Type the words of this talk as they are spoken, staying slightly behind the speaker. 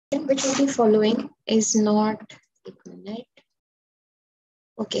Which of the following is not, एक minute.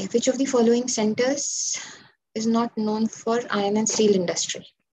 Okay, which of the following centers is not known for iron and steel industry?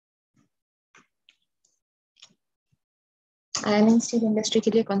 Iron and steel industry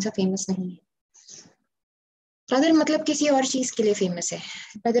के लिए कौन सा famous नहीं है? Rather मतलब किसी और चीज के लिए फेमस है.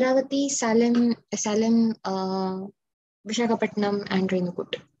 भद्रावती, सालेम, विशाखापट्टनम एंड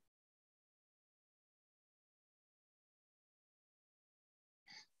रेणुकूट.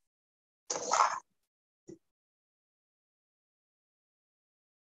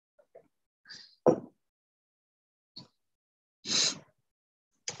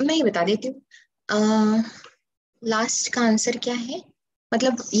 मैं ही बता देती हूँ. लास्ट का आंसर क्या है?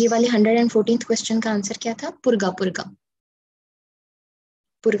 मतलब ये वाले 114th क्वेश्चन का आंसर क्या था? पुरगा.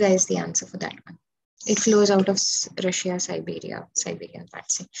 पुरगा is the answer for that one. It flows out of Russia, Siberian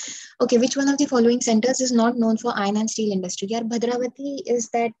part से. Okay, which one of the following centers is not known for iron and steel industry? यार Bhadravati is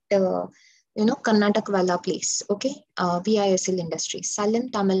that Karnataka wala place. Okay, VISL industry.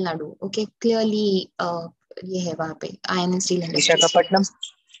 Salem, Tamil Nadu. Okay, clearly ये है वहाँ पे iron and steel industry.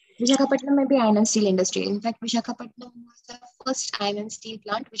 Visakhapatnam में भी iron and steel industry. In fact, Visakhapatnam was the first iron and steel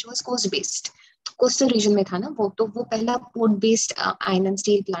plant which was coast based. Coastal region में था ना वो, तो वो पहला port based iron and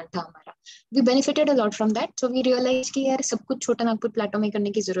steel plant था हमारा. We benefited a lot from that. So we realized कि यार सब कुछ छोटा नागपुर प्लाटो में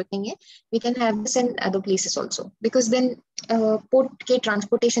करने की जरूरत नहीं है. We can have this in other places also because then port के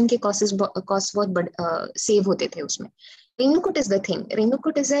transportation के costs बहुत save होते थे उसमें. Renukut is the thing.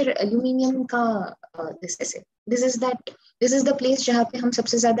 Renukut is a aluminium का this is the place जहाँ पे हम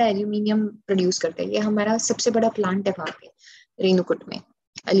सबसे ज्यादा aluminium produce करते हैं. ये हमारा सबसे बड़ा plant है वहाँ पे रेणुकूट में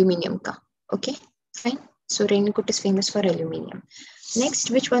aluminium का. Okay, fine. So Renukut is famous for aluminium.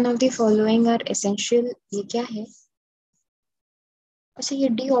 Next, which one of the following are essential? ये क्या है? अच्छा ये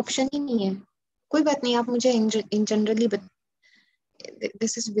D option ही नहीं है. कोई बात नहीं, आप मुझे in generally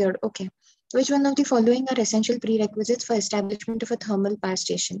this is weird. Okay. Which one of the following are essential prerequisites for establishment of a thermal power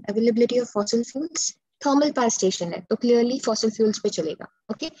station? Availability of fossil fuels. Thermal power station है, तो clearly fossil fuels पे चलेगा.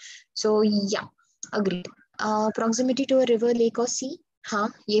 Okay. So yeah, agreed. Proximity to a river, lake or sea.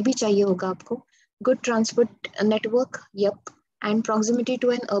 हाँ, ये भी चाहिए होगा आपको. Good transport network. Yep. And proximity to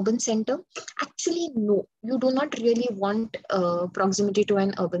an urban center. Actually, no. You do not really want proximity to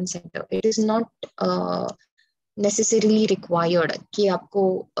an urban center. It is not necessarily required कि आपको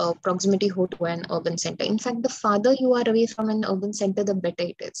proximity हो to an urban center. In fact, the farther you are away from an urban center, the better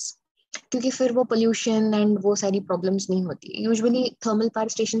it is. क्योंकि फिर वो pollution and वो सारी problems नहीं होती. Usually thermal power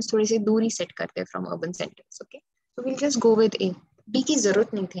stations थोड़े से दूर ही set करते हैं from urban centers. Okay, so we'll just go with A. B की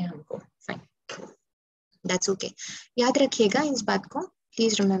जरूरत नहीं थी हमको. Fine, that's okay. याद रखिएगा इस बात को.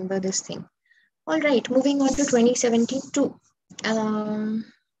 Please remember this thing. All right, moving on to 2017-2.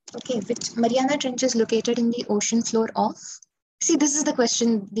 Okay, which Mariana Trench is located in the ocean floor of? See, this is the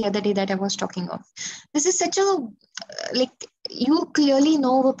question the other day that I was talking of. This is such a like you clearly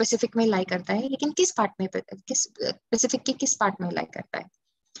know वो Pacific में lie करता है, लेकिन किस part में किस Pacific के किस part में lie करता है?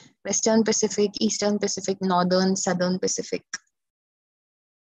 Western Pacific, Eastern Pacific, Northern, Southern Pacific.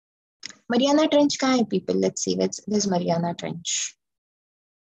 Mariana Trench कहाँ है people? Let's see. There's Mariana Trench.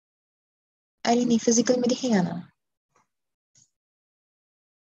 अरे नहीं, physical में दिखेगा ना?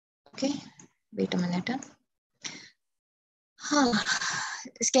 Okay, wait a minute.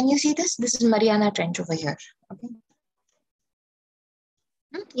 Can you see this? This is Mariana Trench over here. Okay.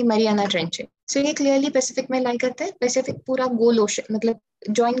 ये Mariana Trench है. So ये clearly Pacific में lie करता है. Pacific पूरा गोल ocean मतलब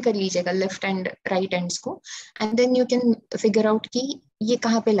join कर लीजिएगा left and right ends को, and then you can figure out कि ये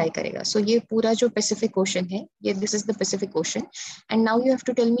कहाँ पे lie करेगा. So ये पूरा जो Pacific Ocean है, ये this is the Pacific Ocean, and now you have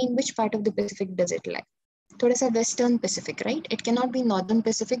to tell me in which part of the Pacific does it lie. थोड़ा सा Western Pacific, right? It cannot be Northern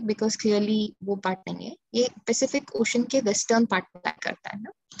Pacific because clearly वो part नहीं है. ये Pacific Ocean के Western part में lie करता है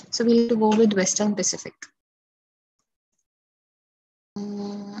ना. So we'll have to go with Western Pacific.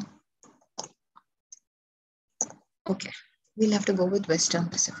 Okay, we'll have to go with Western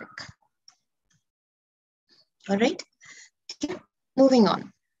Pacific. All right. Okay. Moving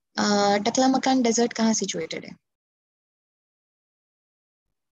on. Taklamakan Desert कहाँ situated है?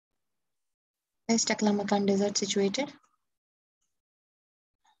 Where is Taklamakan Desert situated?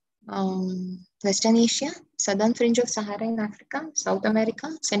 Western Asia, Southern fringe of Sahara in Africa, South America,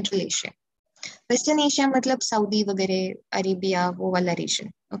 Central Asia. Western Asia मतलब Saudi वगैरह, Arabia वो वाला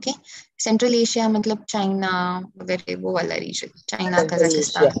region. Okay. Central Asia मतलब China वगैरह वो वाला region. China,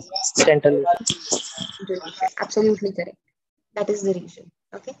 Kazakhstan. Central Asia. Absolutely correct. That is the region.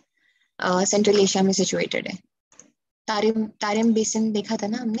 Okay. Central Asia में situated है. तारिम basin देखा था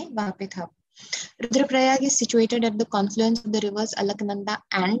ना हमने, वहाँ पे था. Rudraprayag is situated at the confluence of the rivers Alaknanda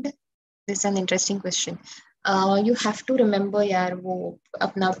and, this is an interesting question, you have to remember यार, वो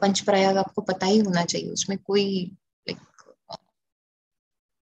अपना पंचप्रयाग आपको पता ही होना चाहिए, उसमें कोई like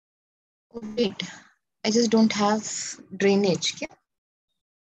wait, I just don't have drainage. क्या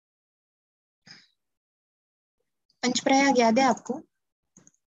पंचप्रयाग याद है आपको?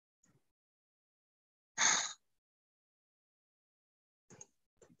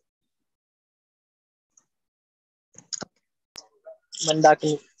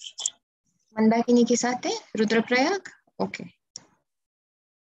 मंदाकिनी। मंदाकिनी के साथ है Rudraprayag. Okay,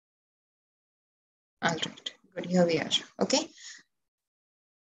 alright, good, here we are. Okay,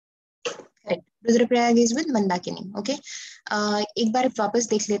 Rudraprayag is with Mandakini. Okay, एक बार वापस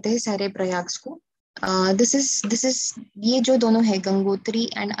देख लेते हैं सारे प्रयाग्स को। दिस इज ये जो दोनों है Gangotri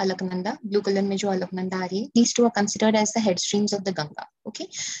and Alaknanda, blue colour में जो अलकनंदा आ रही है, these two are considered as the head streams of the Ganga. Okay,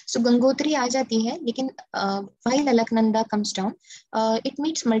 सो गंगोत्री आ जाती है, लेकिन while Alaknanda comes down, it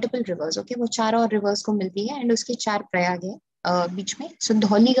meets multiple reverse. Okay, वो चार और रिवर्स को मिलती है एंड उसके चार प्रयाग है बीच में। सो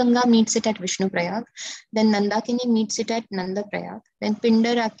Dhauli Ganga meets it at Vishnu Prayag, then Nandakini meets it at Nand Prayag, then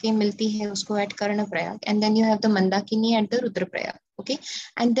Pindar आके मिलती है उसको eight Karna Prayag, and then you have the Mandakini at the Rudra Prayag. Okay,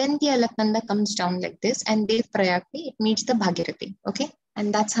 and then the Alaknanda comes down like this, and Dev Prayag it meets the Bhagirathi. Okay,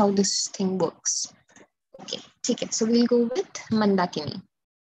 and that's how this thing works. Okay, okay. So we'll go with Mandakini.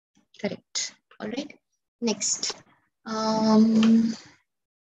 Correct. All right. Next,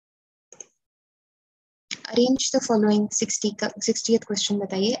 arrange the following 60th question.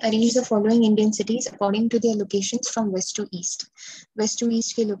 बताइए, arrange the following Indian cities according to their locations from west to east. West to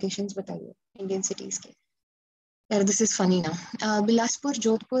east के locations बताइए Indian cities के. This is funny now. Bilaspur,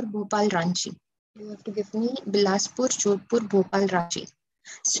 Jodhpur, Bhopal, Ranchi. You have to give me Bilaspur, Jodhpur, Bhopal, Ranchi.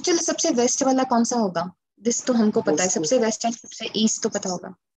 So चलो सबसे waste वाला कौन सा होगा? This तो हमको पता है, सबसे वेस्ट एंड सबसे ईस्ट तो पता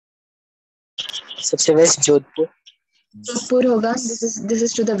होगा। सबसे वेस्ट जोधपुर। जोधपुर होगा, this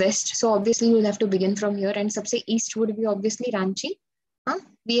is to the west, so obviously you will have to begin from here, and सबसे east would be obviously Ranchi. हाँ,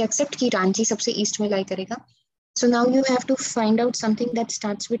 we accept कि Ranchi सबसे ईस्ट में लाई करेगा। So now you have to find out something that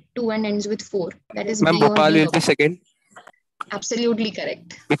starts with 2 and ends with 4. That is Ma'am, B or Bhopal B. will be second. Absolutely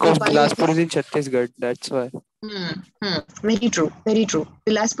correct. Because Bhopal Bilaspur is in Chhattisgarh, that's why. Very true, very true.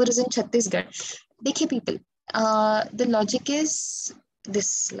 Bilaspur is in Chhattisgarh. देखिए people, the logic is this,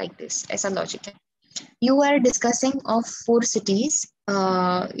 like this. ऐसा logic है. You are discussing of 4 cities.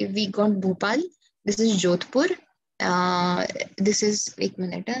 We got Bhopal. This is Jodhpur. This is, एक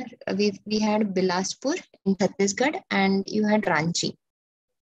minute. We had Bilaspur in Chhattisgarh, and you had Ranchi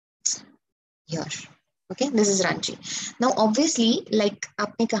here. Okay, this is Ranchi. Now, obviously, like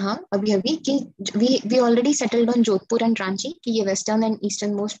आपने कहा अभी कि we already settled on Jodhpur and Ranchi कि ये western and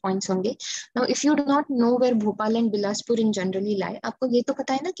eastern most points होंगे. Now, if you do not know where Bhopal and Bilaspur in generally lie, आपको ये तो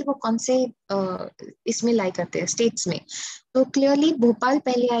पता है ना कि वो कौन से इसमें lie करते हैं states में. तो clearly भोपाल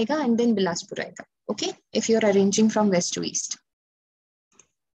पहले आएगा and then Bilaspur आएगा. Okay, if you are arranging from west to east.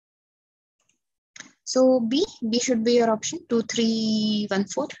 So B should be your option. 2, 3, 1,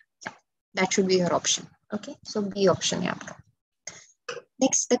 4. Yeah, that should be your option. Okay, so B option है आपका.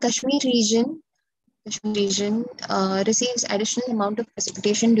 Next, the Kashmir region receives additional amount of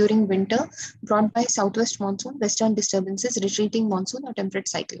precipitation during winter brought by southwest monsoon, western disturbances, retreating monsoon, or temperate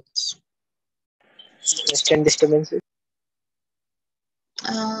cyclones. Western disturbances.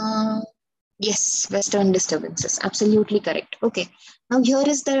 Yes, western disturbances. Absolutely correct. Okay, now here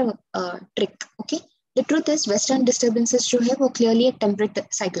is the trick. Okay, the truth is western disturbances जो है वो clearly a temperate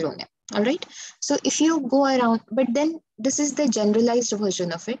cyclone है. All right, so if you go around, but then this is the generalized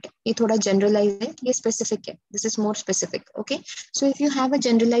version of it. ये थोड़ा generalized है, ये specific है. This is more specific. Okay, so if you have a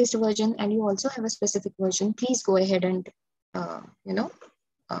generalized version and you also have a specific version, please go ahead and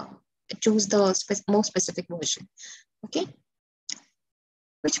choose the more specific version. Okay.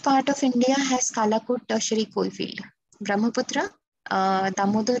 Which part of India has Kalakot tertiary coalfield? Brahmaputra,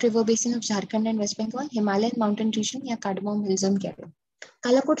 Damodar River Basin of Jharkhand and West Bengal, Himalayan mountain region या Cardamom Hills in Kerala.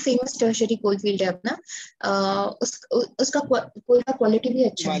 Kalakot famous tertiary coalfield है अपना, उसका कोल का quality भी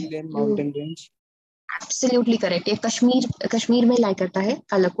अच्छा है. Mountain range. Absolutely correct. ये कश्मीर में लाई करता है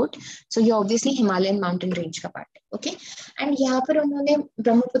कालाकोट, सो ये ऑब्वियसली हिमालयन माउंटेन रेंज का पार्ट है. ओके, एंड यहाँ पर उन्होंने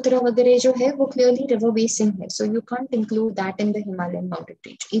ब्रह्मपुत्र वगैरह जो है वो क्लियरली रिवर बेसिन है, so you can't include that in the Himalayan mountain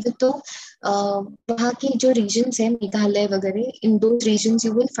range. Even तो वहाँ की जो रीजन्स है मेघालय वगैरह, इन दो regions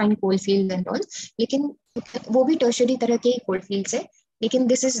you will find coalfield and all, लेकिन वो भी टर्शरी तरह के कोलफील्ड्स है. लेकिन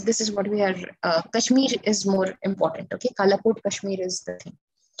this is what we are. Kashmir is more important. Okay, Kalakot, Kashmir is the thing.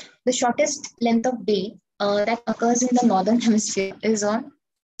 The shortest length of day that occurs in the northern hemisphere is on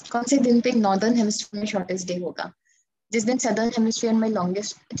कौन से दिन पे northern hemisphere में shortest day होगा? जिस दिन southern hemisphere में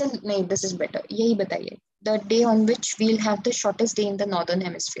longest. चल नहीं, this is better. यही बताइए. The day on which we'll have the shortest day in the northern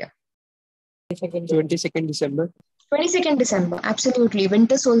hemisphere. 22nd December. 22nd December, absolutely.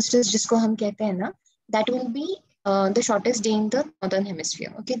 Winter solstice, जिसको हम कहते हैं ना, that will be the shortest day in the northern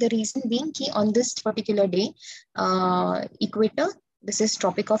hemisphere. Okay, the reason being कि on this particular day, equator, this is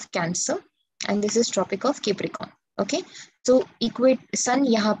Tropic of Cancer, and this is Tropic of Capricorn. Okay, so sun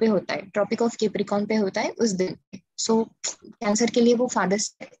यहाँ पे होता है, Tropic of Capricorn पे होता है उस दिन. So Cancer के लिए वो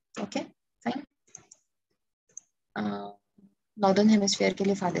farthest है. Okay, fine. Northern Hemisphere के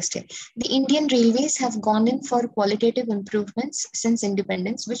लिए farthest है. The Indian Railways have gone in for qualitative improvements since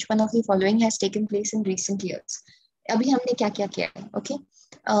independence. Which one of the following has taken place in recent years? अभी हमने क्या क्या किया है? Okay,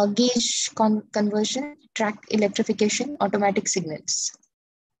 gauge conversion, track electrification, automatic signals.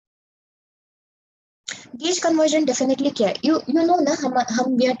 Gauge conversion definitely क्या है? You know ना,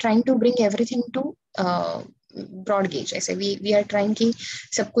 हम we are trying to bring everything to broad gauge. ऐसे we are trying कि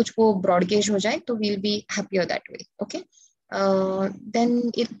सब कुछ वो broad gauge हो जाए, तो we'll be happier that way. Okay.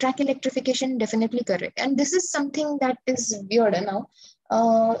 Then track electrification definitely correct, and this is something that is weird now.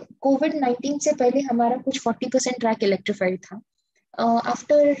 COVID-19 से पहले हमारा कुछ 40% ट्रैक इलेक्ट्रिफाइड था.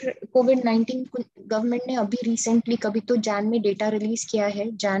 आफ्टर COVID-19 गवर्नमेंट ने अभी रिसेंटली कभी तो जैन में डेटा रिलीज किया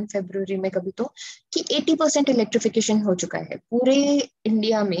है, जैन फरवरी में कभी तो, कि 80% इलेक्ट्रिफिकेशन हो चुका है पूरे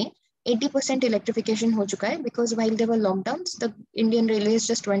इंडिया में. 80% electrification हो चुका है, because while there were lockdowns, the Indian Railways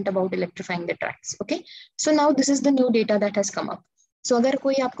just went about electrifying the tracks. Okay, so now this is the new data that has come up. So अगर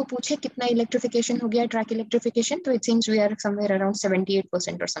कोई आपको पूछे कितना electrification हो गया, track electrification, तो it seems we are somewhere around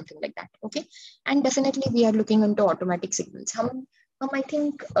 78% or something like that. Okay, and definitely we are looking into automatic signals. हम I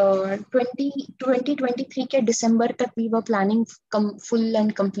think 2023 के December तक we were planning full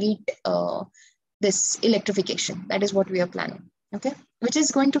and complete this electrification. That is what we are planning. Okay, which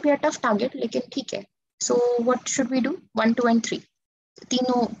is going to be a tough target, लेकिन ठीक है. So what should we do? 1, 2 and 3.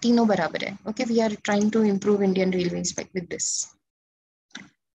 तीनों बराबर है. Okay, we are trying to improve Indian Railways with this.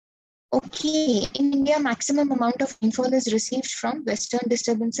 Okay, in India, maximum amount of rainfall is received from western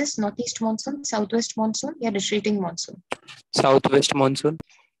disturbances, northeast monsoon, southwest monsoon, या retreating monsoon. Southwest monsoon.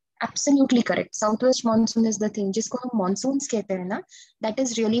 Absolutely correct. Southwest monsoon is the thing जिसको हम monsoons कहते हैं ना, that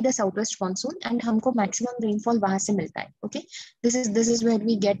is really the southwest monsoon, and हमको maximum rainfall वहाँ से मिलता है. Okay, this is where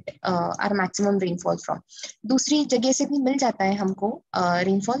we get our maximum rainfall from. दूसरी जगह से भी मिल जाता है हमको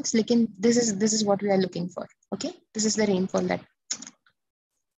rainfalls, लेकिन this is what we are looking for. Okay, this is the rainfall that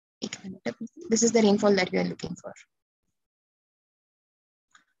this is the rainfall that we are looking for.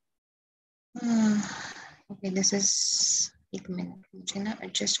 Okay, this is एक minute मुझे ना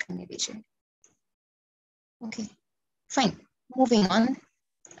एडजस्ट करने दीजिए. Okay, fine. Moving on.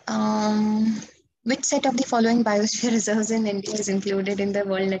 Which set of the following biosphere reserves in India is included in the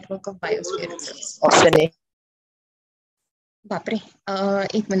World Network of Biosphere Reserves? Option A. बाप रे,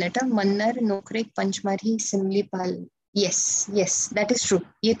 एक minute. Mannar, Nokrek, Pachmarhi, Similipal. Yes, that is true.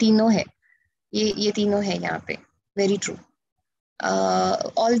 ये तीनों है, ये तीनों है यहाँ पे. Very true.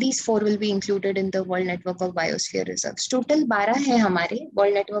 All these 4 will be included in the World Network of Biosphere Reserves. Total 12 है हमारे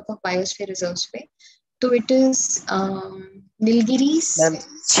World Network of Biosphere Reserves पे. तो it is नीलगिरीज. मैम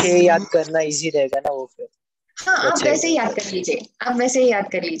 6 याद करना इजी रहेगा ना वो फिर. हाँ, आप वैसे ही याद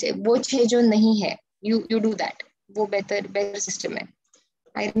कर लीजिए. वो 6 जो नहीं है, you do that. वो better system है.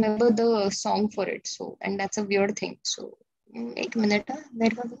 I remember the song for it, so, and that's a weird thing. So एक minute,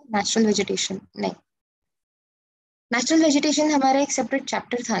 where was natural vegetation? नहीं, नेचुरल वेजिटेशन हमारा एक सेपरेट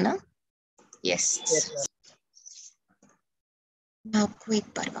चैप्टर था ना. यस, मैं आपको एक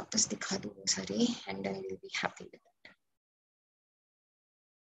बार वापस दिखा दूँ वो सारे, and I will be happy with that.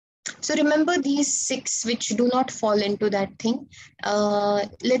 So remember these 6 which do not fall into that thing.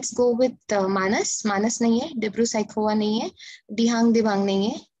 Let's go with Manas. Manas नहीं है, Dibru Saikhowa नहीं है, Dihang Dibang नहीं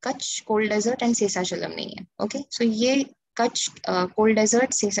है, Kutch, Cold Desert and Sesachalam नहीं है. Okay, so ये Kutch, Cold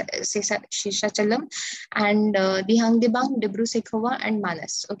Desert, Sesachalam, and Dihang Dibang, Dibru Saikhowa and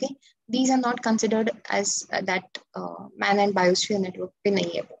Manas. Okay, these are not considered as that man and biosphere network पे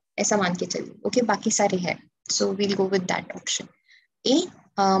नहीं है, ऐसा मान के चलिए. Okay, बाकी सारे हैं. So we'll go with that option. A,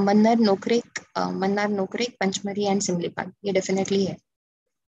 Mannar, Nokrek, Pachmarhi and Similipal, ये डेफिनेटली है.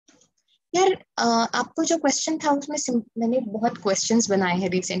 यार आपको जो क्वेश्चन था उसमें मैंने बहुत क्वेश्चंस बनाए हैं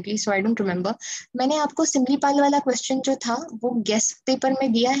recently, so I don't remember. मैंने आपको सिमलीपाल वाला क्वेश्चन जो था वो गेस्ट पेपर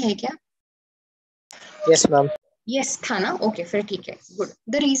में दिया है क्या? Yes ma'am. Yes, था ना. Okay, फिर ठीक है. Good.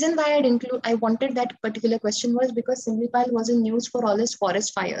 The reason why I wanted that particular question was because Simlipal was in news for all its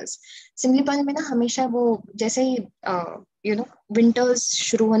forest fires. Simlipal में ना हमेशा वो जैसे ही विंटर्स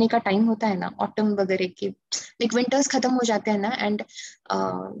शुरू होने का टाइम होता है ना, ऑटम वगैरह की, लाइक विंटर्स खत्म हो जाते हैं ना, and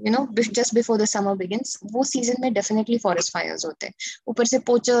just before the summer begins, वो सीजन में डेफिनेटली फॉरेस्ट फायर्स होते हैं. ऊपर से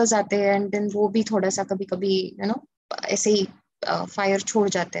पोचर्स आते हैं, एंड देन वो भी थोड़ा सा कभी कभी ऐसे ही फायर छोड़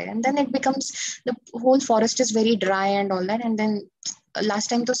जाते हैं, and then it becomes the whole forest is very dry and all that, and then last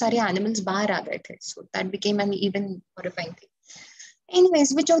time तो सारे एनिमल्स बाहर आ गए थे, so that became an even horrifying thing. Anyways,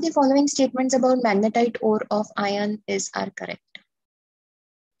 which of the following statements about magnetite ore of iron is are correct?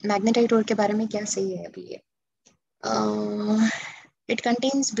 Magnetite ore के बारे में क्या सही है अभी ये? It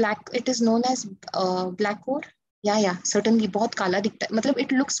contains black. It is known as black ore. Yeah, certainly. बहुत काला दिखता है. मतलब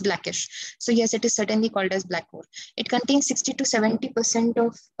it looks blackish. So yes, it is certainly called as black ore. It contains 60 to 70%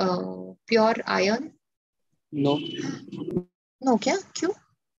 of pure iron. No. No क्या? क्यों?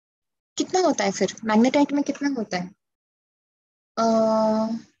 कितना होता है फिर? मैग्नेटाइट में कितना होता है?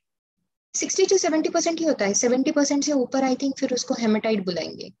 60 to 70% ही होता है. 70% से ऊपर आई थिंक फिर उसको हेमेटाइट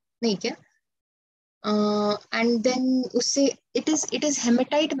बुलाएंगे, नहीं क्या? एंड देन उससे it is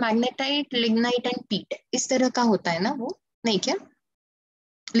haematite, magnetite, lignite and पीट, इस तरह का होता है ना वो, नहीं क्या?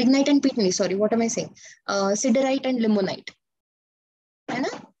 लिग्नाइट एंड पीट नहीं, sorry, what am I saying, सिडराइट and limonite, है ना?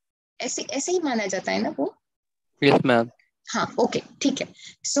 ऐसे ऐसे ही माना जाता है ना वो. Yes, ma'am. हाँ, ओके, ठीक है.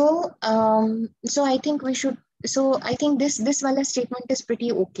 सो I think we should, so I think this wala statement is pretty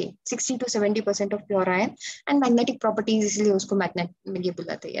okay. 60 to 70% of pure iron and magnetic properties, इसलिए उसको magnet ये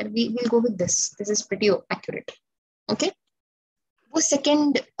बुलाते हैं यार. We will go with this. This is pretty accurate. Okay. वो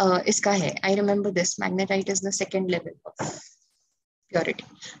second इसका है. I remember this. Magnetite is the second level of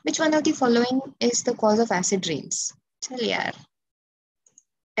purity. Which one of the following is the cause of acid rains? चल यार,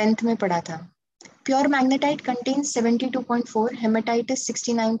 10th में पढ़ा था. Pure magnetite contains 72.4, hematite is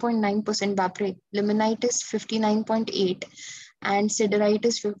 69.9%, बाप रे, limonite is 59.8 and siderite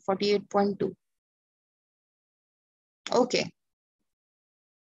is 48.2. Okay.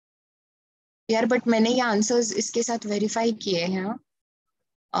 यार but मैंने ये आंसर्स इसके साथ वेरीफाई किए हैं,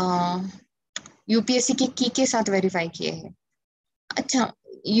 यूपीएससी के की के साथ वेरीफाई किए हैं. अच्छा,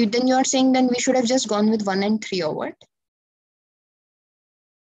 you are saying then we should have just gone with 1 and 3 or what?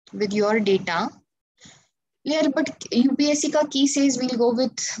 With your data. यार बट यूपीएससी का की says we'll go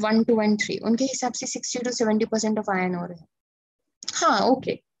with 1, 2 and 3. उनके हिसाब से 60 to 70% ऑफ आयरन और है. हाँ,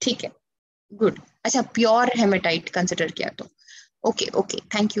 ओके, ठीक है, गुड. अच्छा, प्योर हेमेटाइट कंसिडर किया तो ओके. ओके,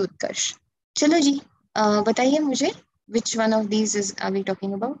 थैंक यू उत्कर्ष. चलो जी, बताइए मुझे which one of these is are we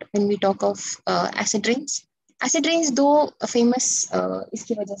talking about when we talk of acid rains? Acid rains दो famous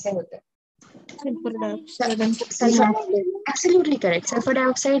इसकी वजह से होते हैं. Sulfur dioxide and Sulfur, absolutely correct. Sulfur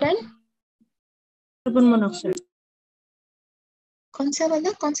dioxide and carbon monoxide. कौन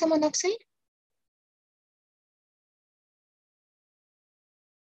सा मोनोक्साइड?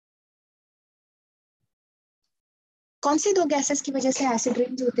 कौन से दो गैसेस की वजह से एसिड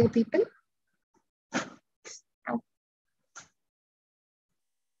रेन्स होते हैं people?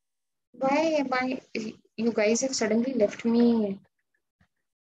 Why you guys have suddenly left me?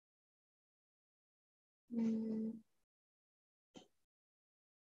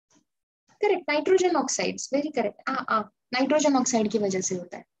 Correct, nitrogen oxides, very correct. Nitrogen oxide की वजह से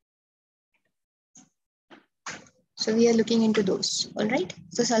होता है. So we are looking into those. All right.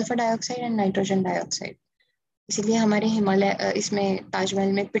 So sulfur dioxide and nitrogen dioxide. इसीलिए हमारे हिमालय इसमें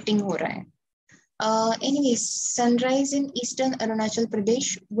ताजमहल में पिटिंग हो रहा है. Anyways, sunrise in eastern Arunachal Pradesh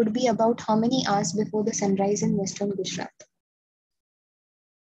would be about how many hours before the sunrise in western Gujarat?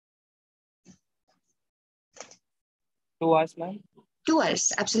 2 hours, ma'am. 2 hours,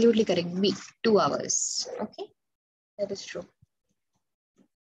 absolutely correct. B, 2 hours. Okay, that is true.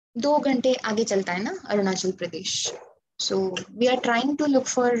 2 घंटे आगे चलता है ना Arunachal Pradesh. So we are trying to look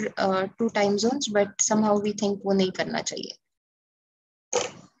for 2 time zones, but somehow we think वो नहीं करना चाहिए.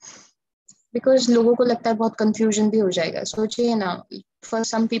 Because लोगों को लगता है बहुत कंफ्यूजन भी हो जाएगा. सोचिए ना, for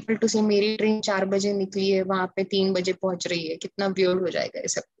some people to say मेरी ट्रेन 4 बजे निकली है, वहां पे 3 बजे पहुंच रही है, कितना वियर्ड हो जाएगा ये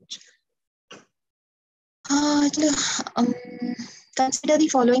सब कुछ. Consider the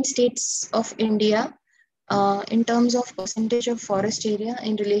following states of India in terms of percentage of forest area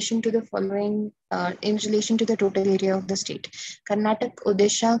in relation to the following, in relation to the total area of the state. Karnataka,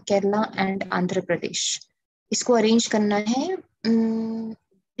 Odisha, Kerala and Andhra Pradesh. इसको arrange करना है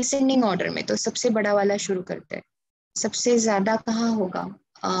descending order में. तो सबसे बड़ा वाला शुरू करते हैं. सबसे ज्यादा कहाँ होगा?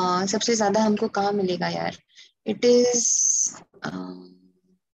 सबसे ज्यादा हमको कहाँ मिलेगा यार? It is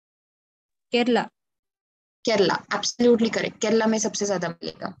Kerala. Kerala, absolutely correct. Kerala में सबसे ज्यादा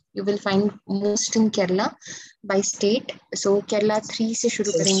मिलेगा. You will find most in Kerala by state. सो केरला 3 से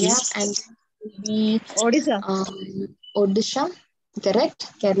शुरू करेंगे आप, and Odisha. Odisha, correct.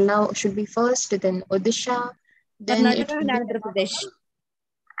 Kerala should be first, then Odisha, then it Karnataka and Andhra Pradesh.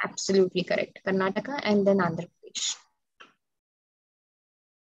 Absolutely correct. Karnataka and then Andhra Pradesh.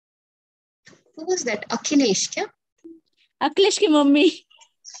 Who was that? Akhilesh क्या? Akhilesh की mummy.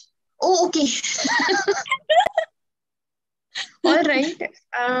 Oh, okay. All right.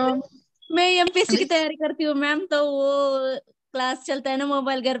 मैं MPSC की Which- तैयारी करती हूँ मैम, तो वो क्लास चलता है ना,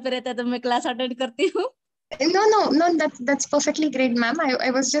 मोबाइल घर पे रहता है, तो मैं क्लास अटेंड करती हूँ. No. That's perfectly great, ma'am. I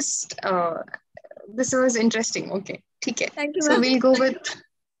was just this was interesting. Okay, ठीक है. Thank you, So ma'am. we'll go with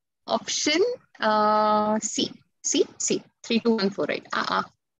option C. C. 3214, right?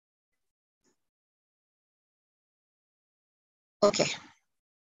 Okay,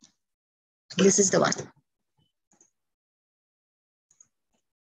 this is the one.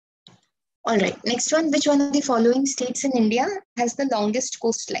 All right. Next one. Which one of the following states in India has the longest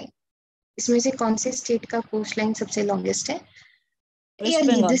coastline? इसमें से कौन से state का coast line सबसे longest है? West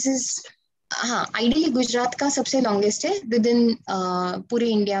Bengal. This is हाँ, ideally Gujarat का सबसे लॉन्गेस्ट है विद इन पूरे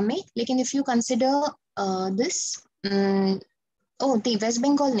इंडिया में, लेकिन if you consider this oh the West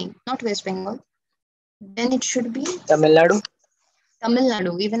Bengal नहीं, not West Bengal, then it should be Tamil Nadu. Tamil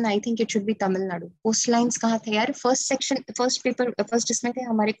Nadu. Even I think it should be Tamil Nadu. Coast lines कहाँ थे यार? First इसमें थे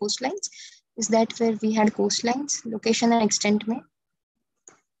हमारे coast lines. Is that where we had coast lines? Location and extent में.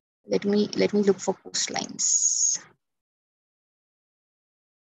 Let me look for coastlines.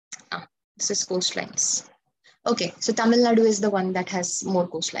 This is coastlines. Okay, so Tamil Nadu is the one that has more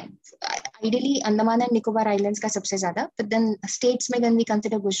coastline. Ideally, Andaman and Nicobar Islands ka sabse zyada, but then states mein when we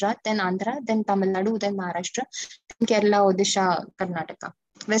consider Gujarat, then Andhra, then Tamil Nadu, then Maharashtra, then Kerala, Odisha, Karnataka.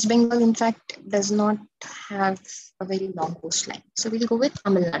 West Bengal, in fact, does not have a very long coastline. So we'll go with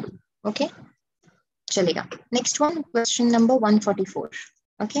Tamil Nadu. Okay, chalega. Next one, question number 144.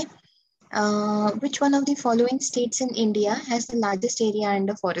 Okay. Which one of the following states in India has the largest area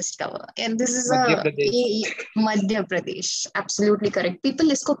under forest cover? And this is Madhya Pradesh. Absolutely correct. People,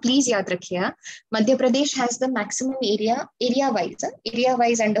 isko please yaad rakhiye. Madhya Pradesh has the maximum area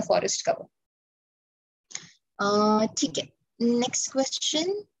wise under forest cover. ठीक है. Next question.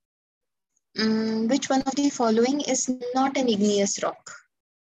 Which one of the following is not an igneous rock?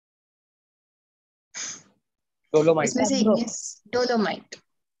 Dolomite. इसमें से igneous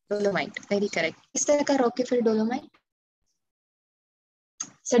Dolomite, very correct. किस तरह का rock है फिर Dolomite?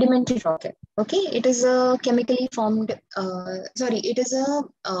 Sedimentary rock है. Okay, it is a chemically formed. It is a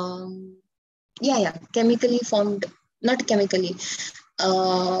chemically formed. Not chemically.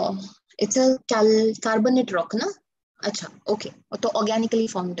 It's a carbonate rock, ना? अच्छा, okay. तो organically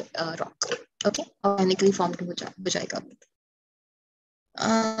formed rock. Okay, organically formed हो जाएगा.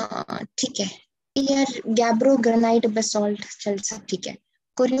 ठीक है. Here, gabbro, granite, basalt, चल सब ठीक है.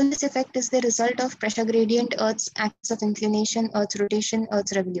 Coriolis effect is the result of pressure gradient, Earth's axis of inclination, Earth's rotation,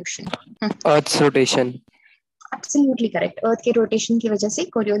 Earth's revolution. Earth's rotation. Absolutely correct. Earth के rotation की वजह से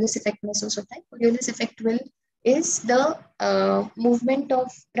Coriolis effect महसूस होता है. Coriolis effect is the movement of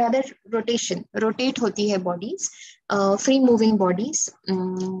rather rotation. Rotate होती है bodies, free moving bodies,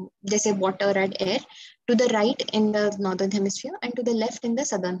 जैसे water and air, to the right in the northern hemisphere and to the left in the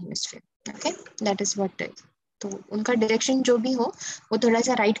southern hemisphere. Okay, that is what it is. तो उनका direction जो भी हो वो थोड़ा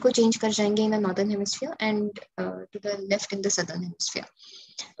सा राइट को चेंज कर जाएंगे in the northern hemisphere and to the left in the southern hemisphere.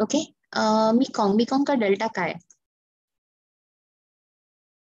 Okay, मीकोंग का डेल्टा क्या है?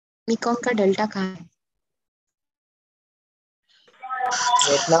 मीकोंग का डेल्टा कहाँ है?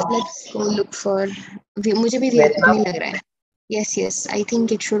 Let's go look for. मुझे भी वियतनाम ही लग रहा है. Yes, I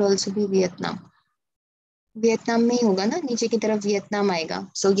think it should also be Vietnam. Vietnam में ही होगा ना, नीचे की तरफ वियतनाम आएगा.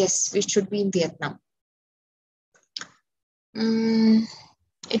 So yes, it should be in Vietnam.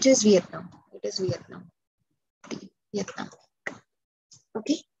 It is Vietnam. Vietnam.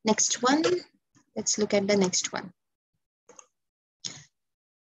 Okay, next one. Let's look at the next one.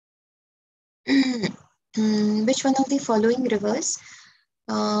 Which one of the following rivers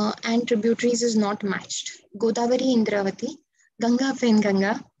and tributaries is not matched? Godavari, Indravati, Ganga,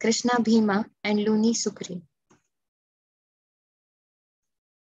 Penganga, Krishna, Bhima, and Luni, Sukri.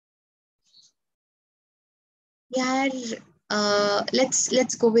 Yeah,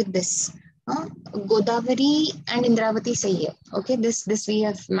 let's go with this. Godavari and Indravati sahi hai. Okay, this we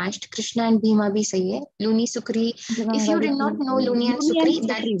have matched. Krishna and Bhima bhi sahi hai. Luni, Sukri. If you did not know Luni and Sukri,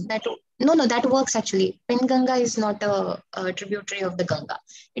 that works actually. Penganga is not a tributary of the Ganga.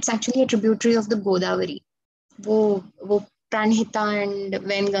 It's actually a tributary of the Godavari. वो Pranhita and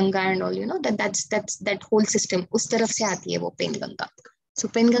Venganga and all, you know, that's that whole system. उस तरफ से आती है वो Penganga. So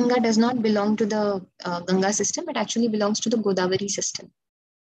Penganga does not belong to the Ganga system. It actually belongs to the Godavari system.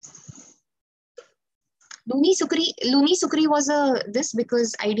 Luni Sukri was this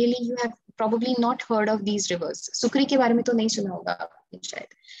because ideally you have probably not heard of these rivers. Sukri के बारे में तो नहीं सुना होगा आपने शायद.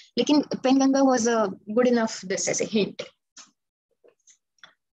 लेकिन Penganga was a good enough this as a hint.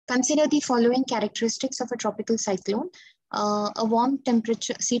 Consider the following characteristics of a tropical cyclone. A warm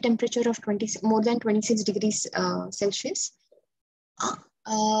temperature, sea temperature of more than 26 degrees Celsius.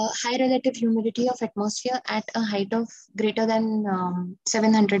 High relative humidity of atmosphere at a height of greater than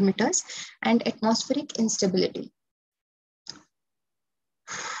 700 meters and atmospheric instability.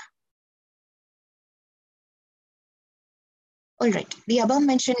 All right. The above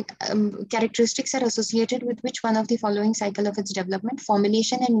mentioned characteristics are associated with which one of the following cycle of its development?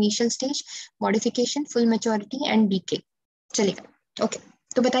 Formulation and initial stage, modification, full maturity, and decay. चलेगा. Okay.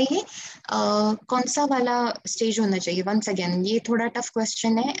 तो बताइए कौन सा वाला stage होना चाहिए? Once again ये थोड़ा टफ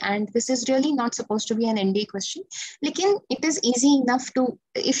क्वेश्चन है and this is really not suppose to be N NDA question, लेकिन it is easy enough to,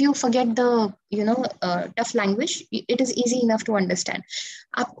 if you forget the tough language, it is easy enough to understand.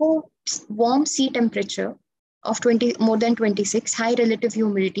 आपको warm C temperature of 20 more than 26, high relative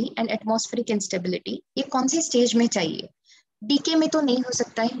humidity and atmospheric instability, ये कौन से stage में चाहिए? DK में तो नहीं हो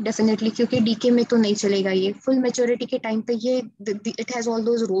सकता है डेफिनेटली, क्योंकि डीके में तो नहीं चलेगा ये. फुल मेच्योरिटी के टाइम पे ये it has all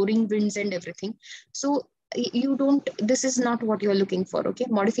those roaring winds and everything, so you don't, this is not what you're looking for. Okay,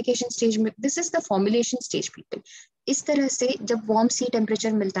 modification stage में this is the formulation stage people. इस तरह से जब वार्म सी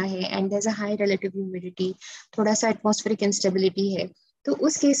temperature मिलता है and there is a high relative humidity, थोड़ा सा atmospheric instability है, तो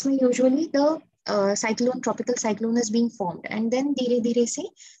उस केस में usually the cyclone, tropical cyclone is being formed, and then धीरे धीरे से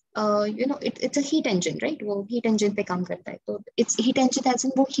it's a heat engine, right? वो heat engine पे काम करता है, तो it's heat engine as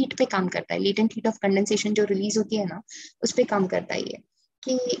in वो heat पे काम करता है, latent heat of condensation जो release होती है ना, उस पे काम करता है ये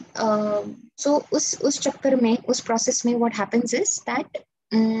कि so उस चक्कर में, उस process में what happens is that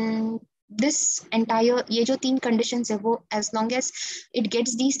this entire, ये जो 3 conditions है वो as long as it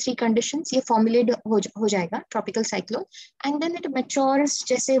gets these 3 conditions, ये formulate हो जाएगा tropical cyclone, and then it matures,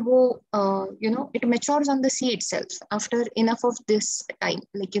 जैसे वो it matures on the sea itself after enough of this time,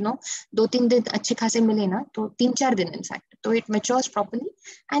 like 2-3 दिन अच्छे खासे मिले ना, तो 3-4 दिन in fact, तो it matures properly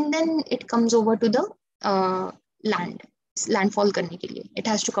and then it comes over to the landfall करने के लिए,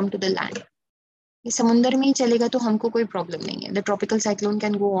 it has to come to the land. ये समुंदर में ही चलेगा तो हमको कोई प्रॉब्लम नहीं है. The tropical cyclone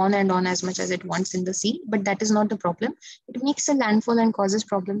can go on and on as much as it wants in the sea, but that is not the problem. It makes a landfall and causes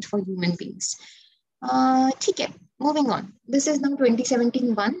problems for human beings. ठीक है, moving on. This is now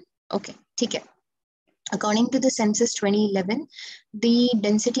 2017 one. Okay, ठीक है. According to the census 2011, the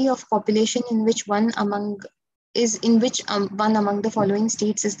density of population in which one among the following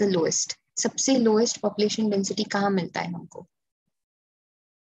states is the lowest. सबसे lowest population density कहाँ मिलता है हमको?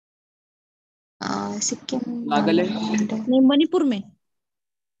 सिक्किम, नागालैंड, नहीं मणिपुर में.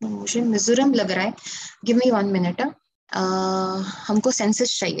 मुझे मिजोरम लग रहा है. Give me 1 minute. हमको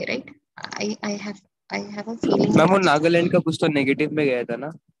सेंसस चाहिए, right? I have a feeling ma'am वो नागालैंड का कुछ तो नेगेटिव में गया था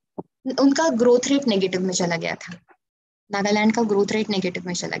ना, उनका ग्रोथ रेट नेगेटिव में चला गया था. नागालैंड का ग्रोथ रेट नेगेटिव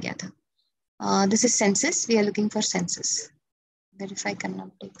में चला गया था. This is census, we are looking for census. Verify करना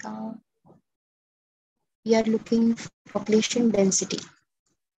पड़ेगा. We are looking population density.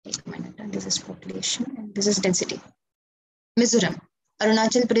 एक minute. This is population and this is density. Mizoram,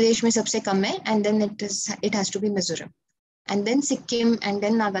 Arunachal Pradesh में सबसे कम है, and then it has to be Mizoram, and then Sikkim, and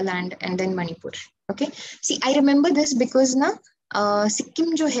then Nagaland, and then Manipur. Okay, C I remember this because ना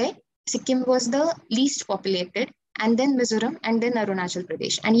सिक्किम जो है, Sikkim was the least populated, and then Mizoram, and then Arunachal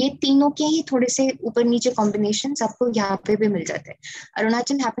Pradesh, and ये तीनों के ही थोड़े से ऊपर नीचे कॉम्बिनेशंस आपको यहाँ पे भी मिल जाते हैं.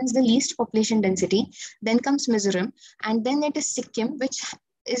 Arunachal happens the least population density, then comes Mizoram, and then it is Sikkim which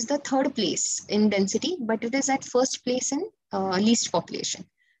is the 3rd place in density, but it is at 1st place in least population.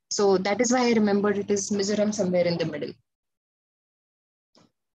 So that is why I remember it is Mizoram somewhere in the middle.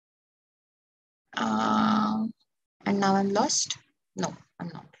 And now I'm lost. No, I'm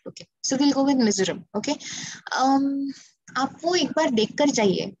not. Okay, so we'll go with Mizoram. Okay, आपको एक बार देखकर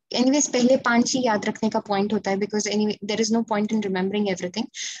जाइए. Anyways, पहले 5 ही याद रखने का point होता है, because anyway there is no point in remembering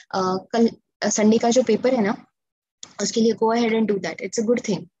everything. कल संडे का जो पेपर है ना, उसके लिए go ahead and do that. It's a good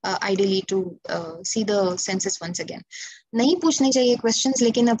thing, ideally, to see the census once again. नहीं पूछने चाहिए questions,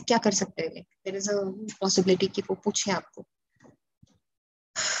 लेकिन अब क्या कर सकते हैं? There is a possibility कि वो पूछे आपको.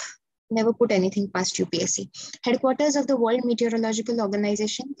 Never put anything past UPSC. Headquarters of the World Meteorological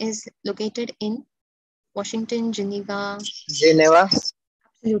Organization is located in Washington, Geneva.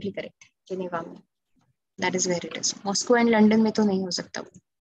 Absolutely correct. Geneva में. That is where it is. Moscow and London में तो नहीं हो सकता वो.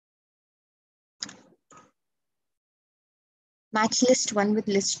 Match list 1 with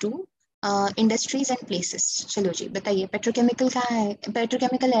list 2. Industries and places. चलो जी बताइए. Petrochemical कहाँ है?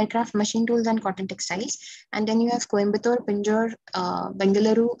 Petrochemical, aircraft, machine tools and cotton textiles. And then you have Coimbatore, Pinjore,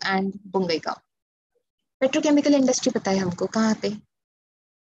 Bengaluru and Bongaigaon. Petrochemical industry पता है हमको कहाँ पे?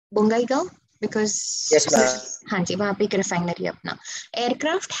 Bongaigaon, because Yes, ma'am. हाँ जी, वहाँ पे एक refinery अपना.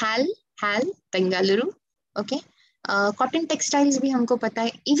 Aircraft, HAL, Bengaluru. Okay. Cotton textiles भी हमको पता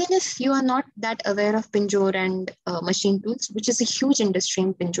है. Even if you are not that aware of Pinjore and machine tools, which is a huge industry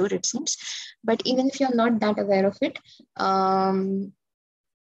in Pinjore, it seems, but even if you are not that aware of it,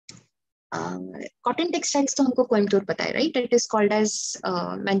 cotton textiles तो हमको कोयम्बटूर पता है, right? It is called as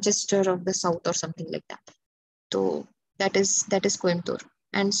Manchester of the South or something like that. So that is Coimbatore.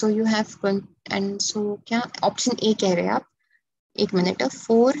 And so you have and so क्या option A कह रहे हैं आप? एक minute.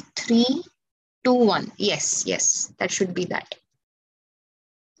 4, 3, 2, 1. Yes, that should be that.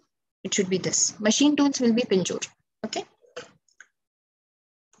 It should be this. Machine tools will be Pinjore. Okay.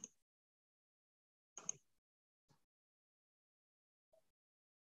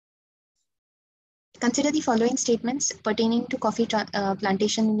 Consider the following statements pertaining to coffee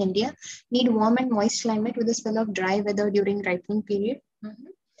plantation in India. Need warm and moist climate with a spell of dry weather during ripening period.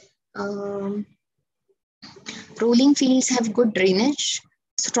 Rolling fields have good drainage.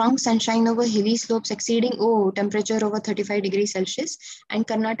 Strong sunshine over hilly slopes exceeding temperature over 35 degrees Celsius. And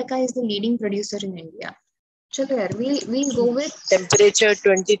Karnataka is the leading producer in India. चलो यार, we'll go with temperature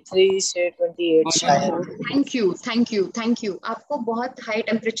 23 से 28 शायद. Thank you. आपको बहुत high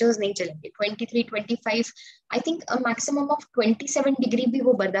temperatures नहीं चलेंगे. 23, 25. I think a maximum of 27 degree भी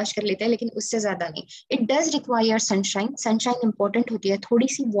वो बर्दाश्त कर लेते हैं, लेकिन उससे ज्यादा नहीं. It does require sunshine. Sunshine important होती है. थोड़ी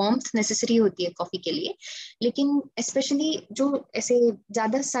सी warmth necessary होती है कॉफी के लिए. लेकिन especially जो ऐसे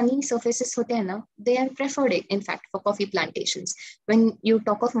ज्यादा sunny surfaces होते हैं ना, they are preferred in fact for coffee plantations. When you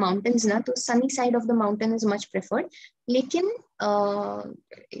talk of mountains ना, तो sunny side of the mountain is much preferred. लेकिन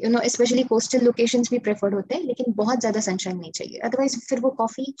especially coastal locations भी preferred होते हैं, लेकिन बहुत ज्यादा sunshine नहीं चाहिए. Otherwise फिर वो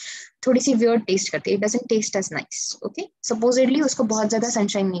कॉफी थोड़ी सी weird taste करती है. It doesn't taste as nice. Okay. Supposedly उसको बहुत ज्यादा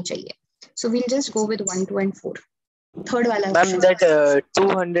sunshine नहीं चाहिए. So we'll just go with 1, 2, and 4. Third वाला. Ma'am, that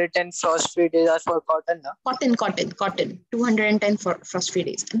 210 frost-free days are for cotton, na? Cotton. 210 frost-free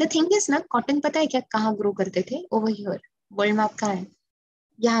days. The thing is ना, cotton पता है क्या कहाँ grow करते थे? Over here. World map कहाँ है?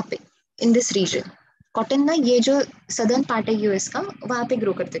 यहाँ पे. In this region. कॉटन ना, ये जो सदर्न पार्ट है यूएस का, वहां पे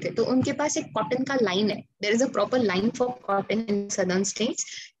ग्रो करते थे. तो उनके पास एक कॉटन का लाइन है. There is a proper line for cotton in southern states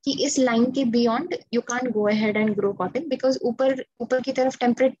कि इस लाइन के beyond you can't go ahead and grow cotton because ऊपर की तरफ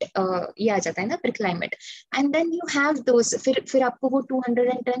टेम्परेट ये आ जाता है ना फिर climate. And then you have those, फिर आपको वो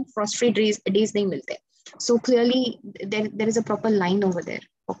 210 फ्रॉस्ट फ्री डेज नहीं मिलते. So clearly there is a proper line over there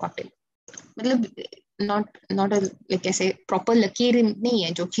for cotton. मतलब not a like ऐसे proper लकीर नहीं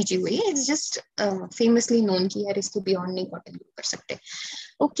है जो खींची हुई है. It's just famously known कि यार इसके beyond नहीं cotton grow कर सकते.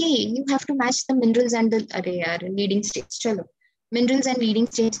 Okay, you have to match the minerals and the अरे यार leading states. चलो minerals and leading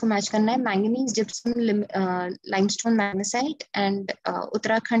states को match करना है. Manganese, gypsum, limestone, magnesite and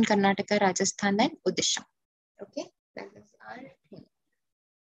Uttarakhand, Karnataka, Rajasthan and Odisha. Okay, that is our thing.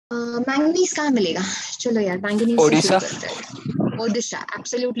 Manganese कहाँ मिलेगा? चलो यार मैंगनीज से शुरू करते हैं. Odisha,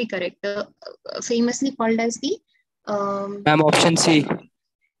 absolutely correct. Famously called as the ma'am option C.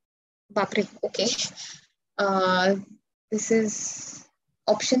 बाप रे. Okay, this is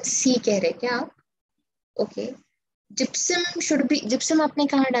option C कह रहे क्या आप? Okay, gypsum should be. Gypsum आपने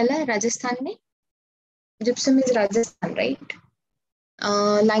कहाँ डाला है? राजस्थान में. Gypsum is Rajasthan, right?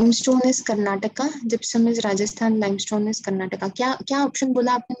 limestone is Karnataka, gypsum is Rajasthan, limestone is Karnataka. क्या ऑप्शन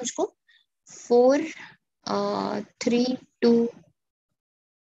बोला आपने मुझको? 4, 3, 2.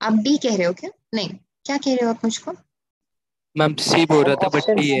 आप डी कह रहे हो क्या? नहीं, क्या कह रहे हो आप मुझको? मैम सी बोल रहा था बट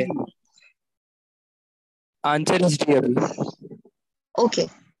डी है. आंसर इज डी अभी.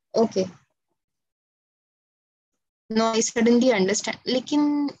 Okay. No, I suddenly understand.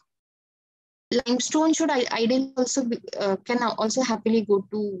 लेकिन limestone should ideally also be, can also happily go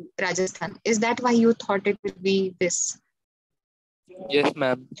to Rajasthan. Is that why you thought it would be this? Yes,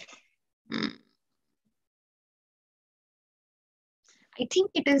 ma'am. I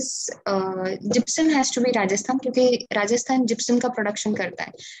think it is gypsum has to be Rajasthan क्योंकि Rajasthan gypsum का production करता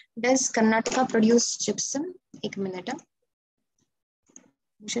है. Does Karnataka produce gypsum? एक minute,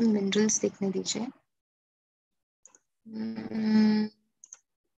 मुझे minerals देखने दीजिए.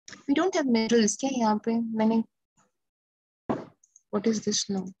 We don't have minerals क्या यहाँ पे? मैंने what is this?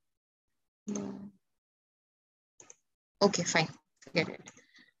 No. Okay, fine, forget it.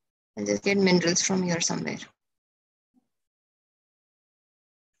 I'll just get minerals from here somewhere.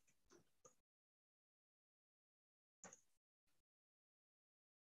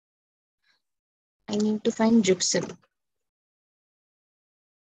 I need to find gypsum.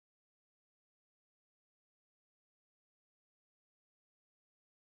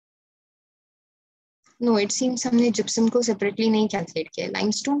 No, it seems हमने gypsum को separately नहीं calculate किया.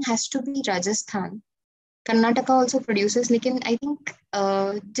 Limestone has to be Rajasthan. Karnataka also produces, लेकिन I think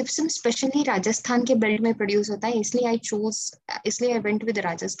gypsum specially Rajasthan के belt में produce होता है, इसलिए I went with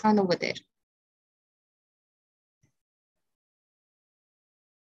Rajasthan over there.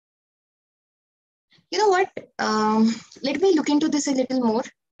 You know what? Let me look into this a little more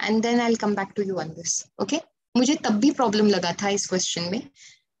and then I'll come back to you on this. Okay? मुझे तब भी problem लगा था इस क्वेश्चन में.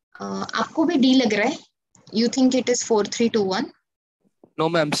 आपको भी डी लग रहा है? You think it is 4 3 2 1? No,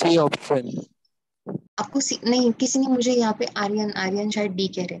 ma'am. C option. आपको नहीं, किसी ने मुझे यहाँ पे आर्यन शायद डी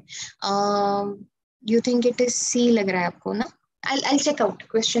कह रहे. You think it is C लग रहा है आपको ना? I'll check out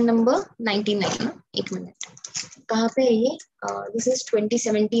question number 99 ना. एक मिनट. कहाँ पे है ये? This is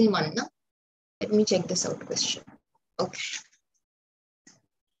 2017 one ना. Let me check this out question. Okay.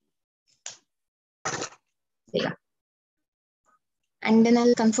 Yeah. And then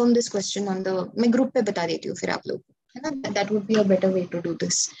I'll confirm this question on the. मैं group पे बता देती हूँ फिर आप लोग. That would be a better way to do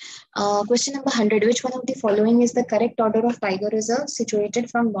this. Question number 100. Which one of the following is the correct order of tiger reserve situated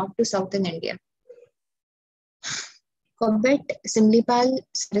from north to south in India? Corbett, Simlipal,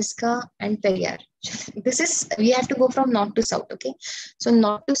 Sariska, and Periyar. This is, we have to go from north to south, okay? So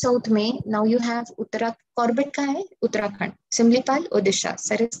north to south में, now you have Corbett का है Uttarakhand, Simlipal, Odisha,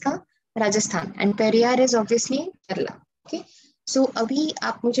 Sariska, Rajasthan, and Periyar is obviously Kerala, okay? So अभी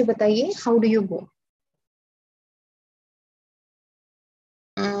आप मुझे बताइए, how do you go?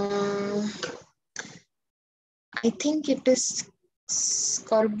 I think it is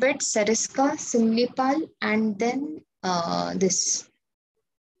Corbett, Sariska, Simlipal, and then this.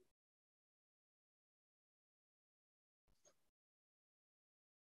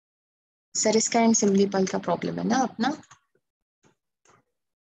 Sariska and Simlipal का problem है ना अपना.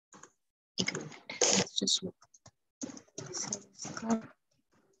 एक minute. Let's just look. Sariska,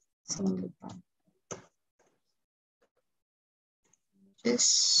 Simlipal.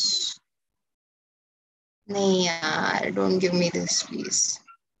 Just नहीं यार, don't give me this please.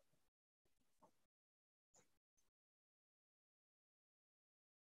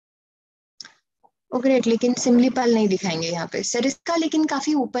 Great, लेकिन सिमलीपाल नहीं दिखाएंगे यहाँ पे. सरिस्का लेकिन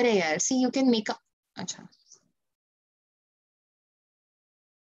काफी ऊपर है यार. सी यू कैन मेक अ. अच्छा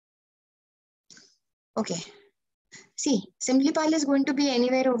okay. C Similipal is going to be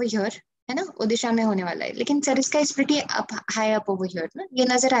anywhere over here है ना, ओडिशा में होने वाला है. लेकिन Sariska is pretty up, high up over here ना. ये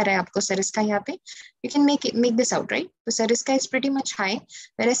नजर आ रहा है आपको सरिस्का यहाँ पे. You can make this out right. तो Sariska is pretty much high,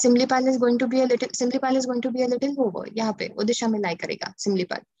 whereas Similipal is going to be a little lower. यहाँ पे ओडिशा में लाई करेगा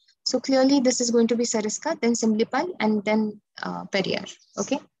Similipal. So clearly this is going to be Sariska, then Simlipal, and then Periyar.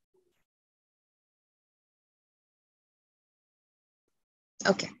 Okay.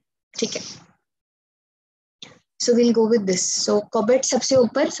 Okay. ठीक है. So we'll go with this. So Corbett सबसे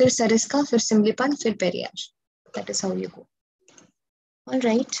ऊपर, फिर Sariska, फिर Simlipal, फिर Periyar. That is how you go. All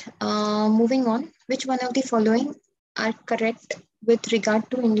right. Moving on. Which one of the following are correct with regard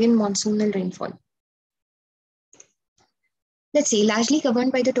to Indian monsoonal rainfall? Let's see, largely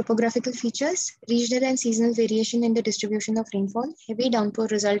governed by the topographical features, regional and seasonal variation in the distribution of rainfall, heavy downpour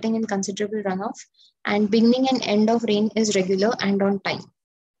resulting in considerable runoff, and beginning and end of rain is regular and on time.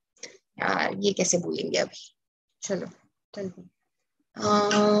 यार ये कैसे बोलेंगे अभी. चलो चलो.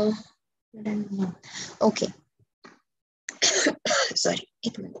 Okay. Sorry,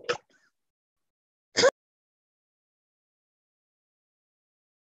 एक minute.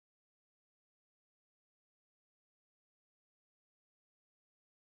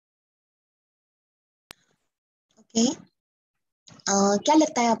 Okay. क्या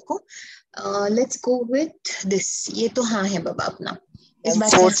लगता है आपको? Let's go with this. ये तो हाँ है बाबा अपना. इस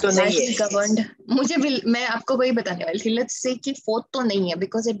बात फोर्थ तो नहीं है. गवर्नड. मुझे भी, मैं आपको वही बताने वाली थी. लेट्स से कि फोर्थ तो नहीं है,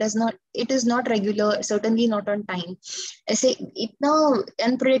 because it is not regular, certainly not on time. ऐसे इतना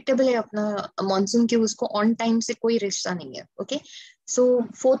अनप्रेडिक्टेबल है अपना मॉनसून की, उसको ऑन टाइम से कोई रिश्ता नहीं है. ओके, सो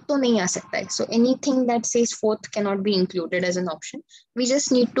फोर्थ तो नहीं आ सकता है. So anything that says fourth can not be included as an option. We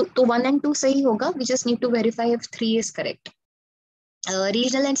just need to, तो 1 and 2 सही होगा. We just need to verify if 3 is correct.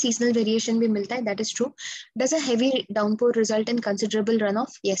 Regional and seasonal variation भी मिलता है, that is true. Does a heavy downpour result in considerable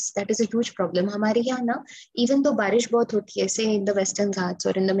runoff? Yes, that is a huge problem. हमारे यहाँ ना, even though बारिश बहुत होती है, say in the Western Ghats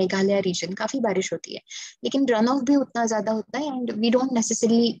or in the Meghalaya region, काफी बारिश होती है, लेकिन runoff भी उतना ज्यादा होता है, and we don't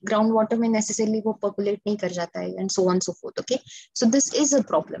necessarily, ground water में necessarily वो percolate नहीं कर जाता है, and so on so forth. Okay, so this is a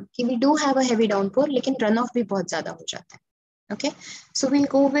problem कि we do have a heavy downpour, लेकिन runoff भी बहुत ज्यादा हो जाता है. Okay, so we'll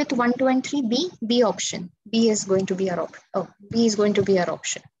go with 1, 2, and 3. B option. B is going to be our option. Oh, B is going to be our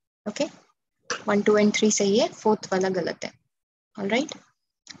option. Okay, 1, 2, and 3 सही है, fourth वाला गलत है. All right,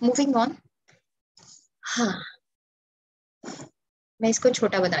 moving on. हाँ, मैं इसको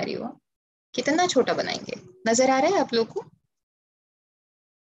छोटा बना रही हूँ. कितना छोटा बनाएंगे, नजर आ रहा है आप लोग को?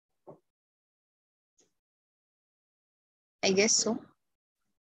 I guess so.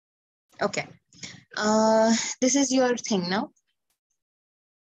 Okay, this is your thing now.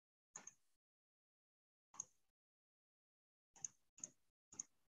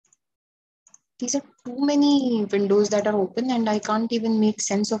 These are too many windows that are open and I can't even make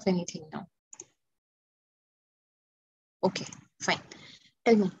sense of anything now. Okay, fine.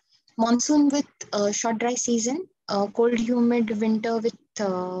 Tell me. Monsoon with short dry season, cold humid winter with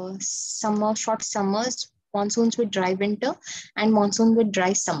summer, short summers, monsoons with dry winter, and monsoon with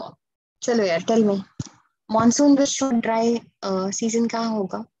dry summer. Chalo yaar, tell me. Monsoon with short dry season kahan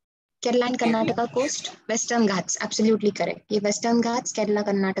hoga? Kerala and Karnataka coast, Western Ghats, absolutely correct. ये Western Ghats, Kerala,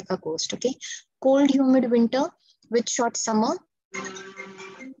 Karnataka coast, okay? Cold, humid winter with short summer.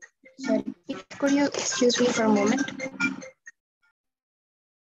 Sorry, could you excuse me for a moment?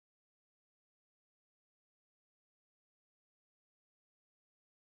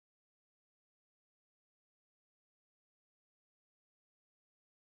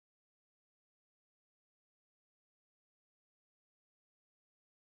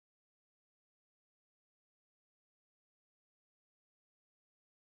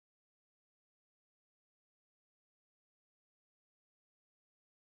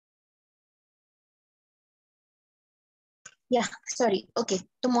 Yeah, sorry. Okay.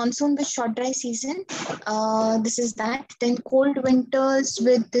 The monsoon with short dry season. This is that. Then cold winters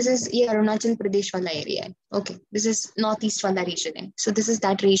with, this is ये Arunachal Pradesh wala area. Okay. This is northeast wala region. So this is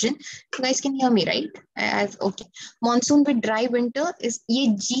that region. You guys can hear me, right? Okay. Monsoon with dry winter is ये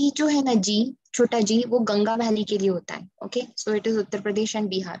G जो है ना G, छोटा G, वो Ganga valley के लिए होता है. Okay. So it is Uttar Pradesh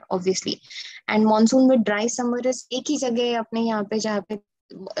and Bihar, obviously. And monsoon with dry summer is एक ही जगह अपने यहाँ पे जहाँ पे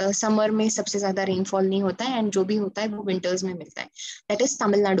समर में सबसे ज्यादा रेनफॉल नहीं होता है एंड जो भी होता है वो विंटर्स में मिलता है. That is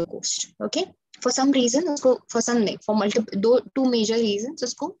Tamil Nadu coast. Okay. For some reason उसको, फॉर सम नहीं, for multiple, to major reasons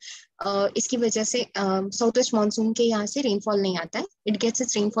उसको इसकी वजह से साउथ वेस्ट मानसून के यहाँ से रेनफॉल नहीं आता है. It gets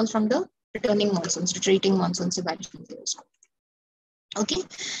it's rainfall from the returning monsoon, retreating monsoon से बारिश मिलती है उसको. ओके.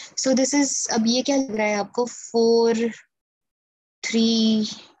 सो दिस इज, अब ये क्या लग रहा है आपको? 4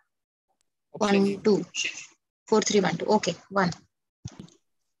 3 1 2 4 3 1 2. ओके. 1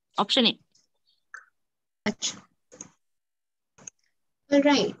 option A. अच्छा. All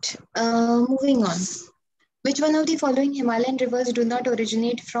right. Moving on. Which one of the following Himalayan rivers do not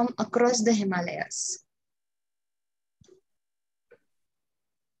originate from across the Himalayas?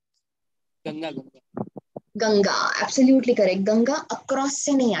 Ganga. Ganga. Absolutely correct. Ganga across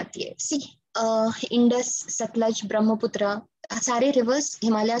से नहीं आती है. See, Indus, Satluj, Brahmaputra, सारे reverse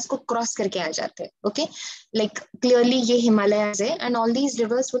Himalayas को cross करके आ जाते हैं. ओके. लाइक क्लियरली ये हिमालयाज है and all these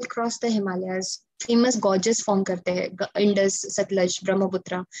rivers will cross the Himalayas. Famous gorges form करते हैं. Indus, Sutlej,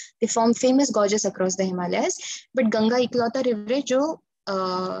 Brahmaputra, they form famous gorges across the Himalayas. But Ganga इकलौता रिवर है जो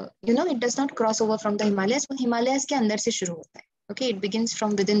you know it does not cross over from the Himalayas. वो हिमालयाज के अंदर से शुरू होता है. Okay. It begins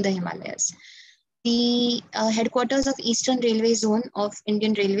from with in the Himalayas. The headquarters of Eastern Railway Zone of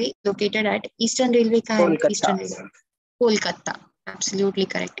Indian Railway located at Eastern Railway का है. Eastern Railway. Kolkata. Absolutely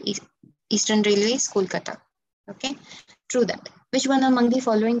correct. Eastern Railway is Kolkata. Okay. True that. Which one among the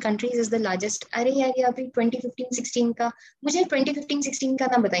following countries is the largest? अरे यार ये अभी 2015-16 का, मुझे 2015-16 का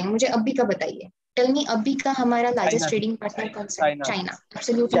ना बताइए, मुझे अभी का बताइए. Tell me अभी का हमारा largest trading partner कौन सा है? China.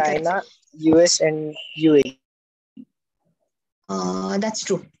 Absolutely correct. China, US and UAE. That's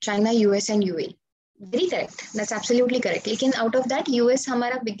true. China, US and UAE. Very correct. That's absolutely correct. लेकिन out of that US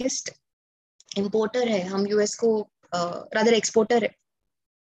हमारा biggest importer है. हम US को rather exporter है.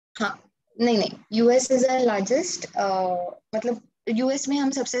 हाँ, नहीं, US is our largest. मतलब US में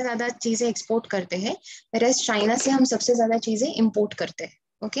हम सबसे ज्यादा चीजें एक्सपोर्ट करते हैं, whereas चाइना से हम सबसे ज्यादा चीजें इंपोर्ट करते हैं.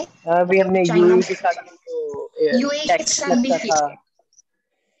 ओके. अभी हमने UAE के साथ UAE के टैक्स साथ भी लगता था.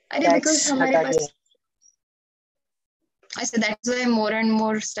 अरे बिकॉज हमारे पास, I said that's why more and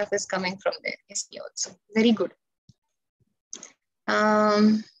more stuff is coming from there. Yes, also very good.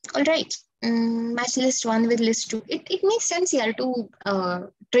 All right. Match list 1 with list 2. It makes sense here to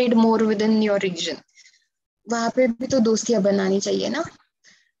trade more within your region. वहाँ पे भी तो दोस्तियाँ बनानी चाहिए ना.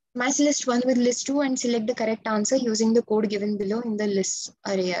 Match list 1 with list 2 and select the correct answer using the code given below in the list.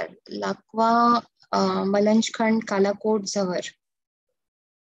 अरे यार, लाकवा, मलंजखंड, कालाकोट, जवर.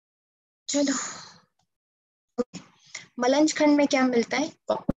 चलो. Okay. मलंजखंड में क्या मिलता है?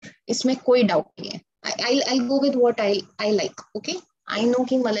 कॉपर. इसमें कोई डाउट नहीं है. I'll go with what I like. Okay. I know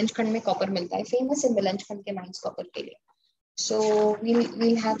कि मलंजखंड में कॉपर मिलता है. Famous है मलंजखंड के माइंस कॉपर के लिए. So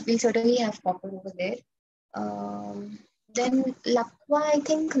we'll certainly have copper over there. Then Lakwa, I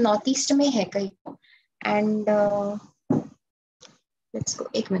think northeast में है कहीं. And let's go.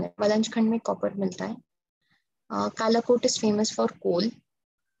 एक मिनट. मलंजखंड में कॉपर मिलता है. Kalakot is famous for coal.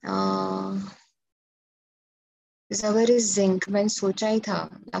 Zawar is zinc. मैंने सोचा ही था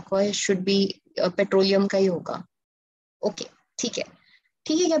Lakwa should be पेट्रोलियम का ही होगा. Okay, ठीक है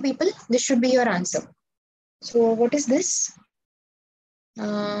क्या people? This should be your answer. So what is this?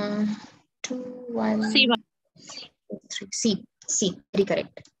 2 1 C 3 C C very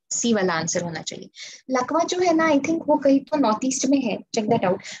correct, सी वाला आंसर होना चाहिए। लकवा जो है ना, आई थिंक वो कहीं तो नॉर्थ ईस्ट में है, check that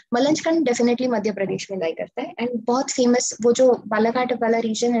out. मलंजकंड definitely Madhya Pradesh में लाई करता है, एंड बहुत फेमस वो जो बालाघाट वाला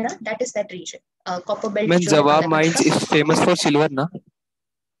रीजन है ना, that is that reason, copper belt Means जो है Jawab बालाघाट mines का। is famous for silver, na?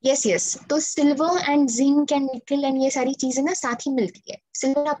 Yes yes, तो सिल्वर एंड जिंक एंड निकल एंड ये सारी चीजें ना साथ ही मिलती है।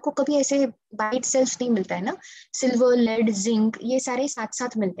 सिल्वर आपको कभी ऐसे बाय इटसेल्फ नहीं मिलता है ना, सिल्वर, लेड, जिंक ये सारे साथ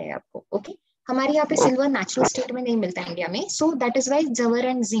साथ मिलते हैं आपको। ओके, हमारे यहाँ पे सिल्वर नेचुरल स्टेट में नहीं मिलता इंडिया में, so that is why जवर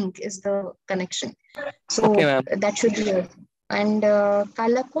and zinc is the connection. So Okay, ma'am. That should be. And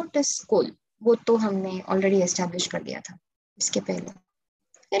Kalakot is कोल, वो तो हमने ऑलरेडी एस्टेब्लिश कर दिया था इसके पहले।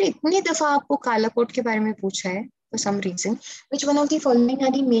 यार इतनी दफा आपको कालाकोट के बारे में पूछा है for some reason. Which one of the following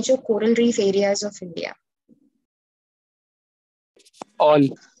are the major coral reef areas of India? All.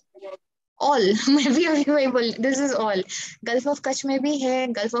 All. मैं भी अभी वही बोल, this is all. Gulf of Kutch में भी है,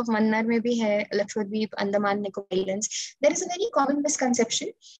 Gulf of Mannar में भी है, Lakshadweep, Andaman Nicobar islands. There is a very common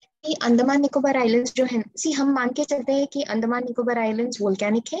misconception कि अंडमान निकोबार आइलैंड्स जो है, सी हम मान के चलते हैं कि अंडमान निकोबार आइलैंड्स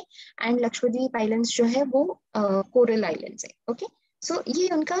वोल्केनिक है एंड लक्षद्वीप आइलैंड्स जो है वो कोरल आइलैंड्स है। ओके, सो ये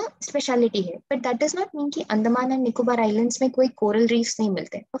उनका स्पेशलिटी है, but that does not mean कि अंडमान एंड निकोबार आइलैंड्स में कोई कोरल रीफ्स नहीं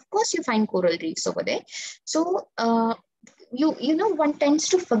मिलते। Of course you find coral reefs over there. So you know, one tends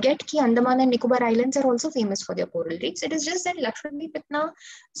to forget कि Andaman and Nicobar Islands are also famous for their coral reefs. It is just that Lakshadweep इतना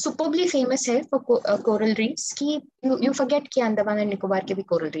superbly famous है for coral reefs कि you forget कि Andaman and Nicobar के भी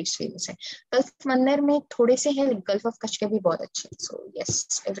coral reefs famous है। Gulf of Mannar में थोड़े से हैं, Gulf of Kutch के भी बहुत अच्छे। So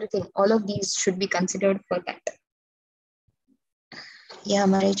yes, everything, all of these should be considered for that. ये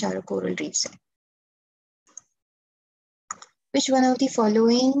हमारे चारों coral reefs हैं। Which one of the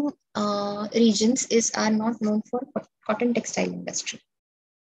following regions are not known for cotton textile industry?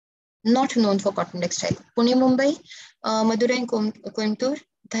 Not known for cotton textile. Pune, Mumbai, Madurai, Coimbatore,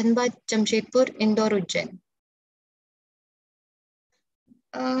 Dhanbad, Jamshedpur, Indore, Ujjain.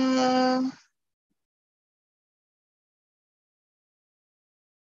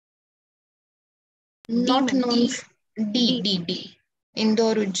 Not known. D.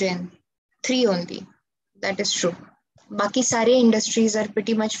 Indore, Ujjain. 3 only. That is true. बाकी सारे industries are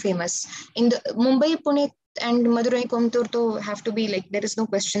pretty much famous. In the Mumbai, Pune, and Madurai, Coimbatore to have to be like, there is no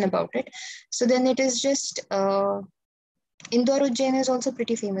question about it. So then it is just Indore, Ujjain is also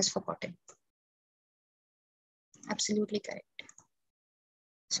pretty famous for cotton. Absolutely correct.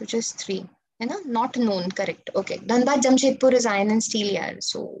 So just 3, है ना? Not known, correct. Okay. Dhanbad, Jamshedpur is iron and steel, yeah.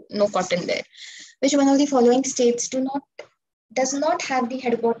 So no cotton there. Which one of the following states does not have the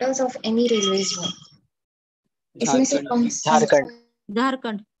headquarters of any railway zone? इसमें से कौन सा?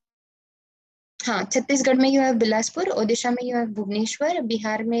 झारखंड। हाँ, छत्तीसगढ़ में you है बिलासपुर, ओडिशा में you है भुवनेश्वर,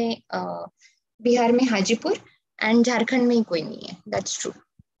 बिहार में हाजीपुर, एंड झारखंड में कोई नहीं है। That's true.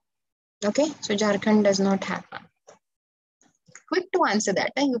 Okay, so Jharkhand does not have one. Quick to answer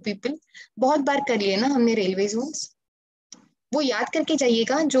that है यू पीपल, बहुत बार कर लिए ना हमने रेलवे जोन्स। वो याद करके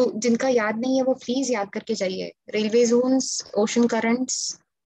जाइएगा, जो जिनका याद नहीं है वो प्लीज याद करके जाइए। रेलवे जोन्स, ओशन करंट्स,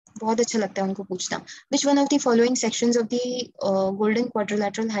 बहुत अच्छा लगता है उनको पूछना। Which one of the following sections of the Golden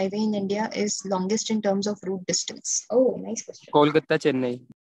Quadrilateral Highway in India is longest in terms of route distance? Oh, nice question. Kolkata, Chennai.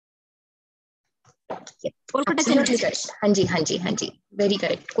 Yep. Kolkata, Absolutely Chennai. correct. हाँ जी, very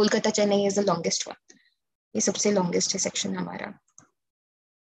correct. Kolkata, Chennai is the longest one. ये सबसे longest है section हमारा।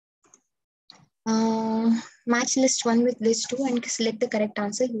 Match list 1 with list 2 and select the correct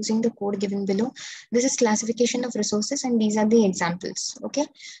answer using the code given below. This is classification of resources and these are the examples. Okay,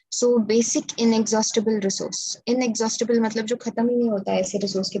 so basic inexhaustible resource. Inexhaustible मतलब जो खत्म ही नहीं होता है, ऐसे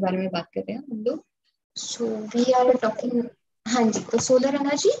resource के बारे में बात कर रहे हैं हम लोग। So we are talking, हाँ जी, तो solar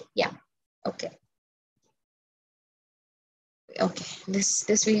energy, yeah, okay,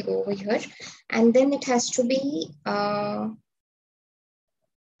 this will go over here, and then it has to be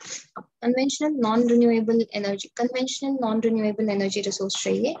conventional non-renewable energy resource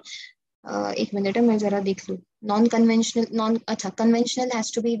चाहिए। एक मिनट है, मैं जरा देख लूँ। conventional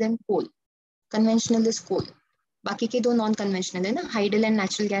has to be then coal. Conventional is coal. बाकी के 2 नॉन कन्वेंशनल है ना, हाइडल एंड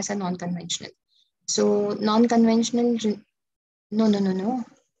नेचुरल गैस है non conventional. So non conventional, no.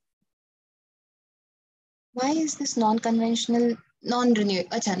 Why is this non-conventional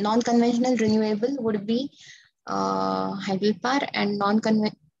non-renewable? अच्छा, non-conventional renewable would be hydropower and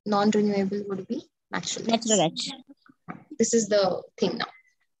non-renewable would be natural gas. This is the thing now.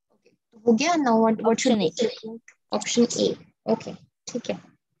 Okay, हो गया। Now what should we click? Option A. Okay, ठीक है।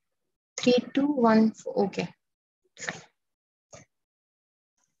 3, 2, 1, 4. Okay, fine.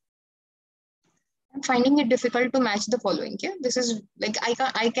 I'm finding it difficult to match the following. Yeah, this is like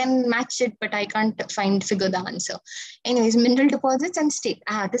I can match it, but I can't figure the answer. Anyways, mineral deposits and state.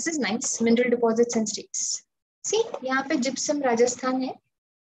 This is nice. Mineral deposits and states. See, यहाँ पे gypsum Rajasthan है.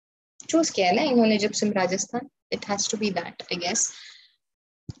 Choose किया है ना इन्होंने gypsum Rajasthan. It has to be that, I guess.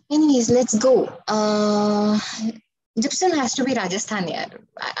 Anyways, let's go. Gypsum has to be Rajasthan. Yeah,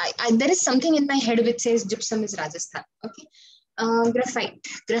 there is something in my head which says gypsum is Rajasthan. Okay. Graphite.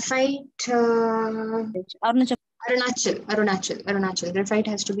 Arunachal. Graphite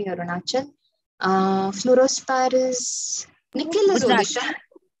has to be Arunachal. Fluorspar is nickel is Odisha.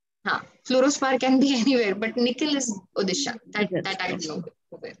 Fluorspar can be anywhere, but nickel is Odisha. That I know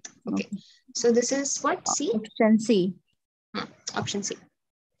with. Okay. So this is what? C? Option C. Option C.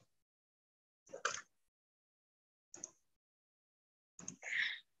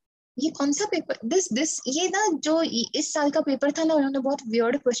 ये कौन सा paper ये ना जो इस साल का paper था ना उन्होंने बहुत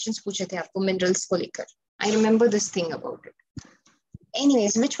वियर्ड क्वेश्चंस पूछे थे आपको मिनरल्स को लेकर I remember this thing about it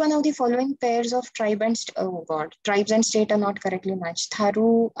anyways which one of the following pairs of tribes and state are not correctly matched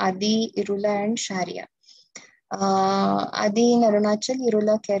Tharu आदि इरुला एंड शारिया आदि इन अरुणाचल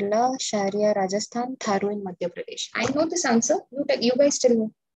इरुला केरला शारिया राजस्थान थारू इन Madhya Pradesh I know this answer you guys tell me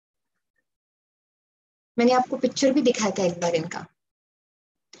मैंने आपको picture भी दिखाया था एक बार इनका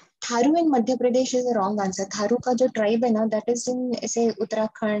थारू इन Madhya Pradesh is a wrong answer Tharu का जो ट्राइब है ना दैट इज इन ऐसे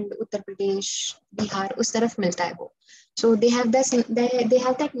उत्तराखंड उत्तर प्रदेश बिहार उस तरफ मिलता है वो सो they have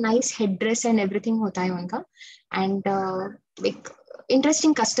that nice head dress and everything होता है उनका एंड लाइक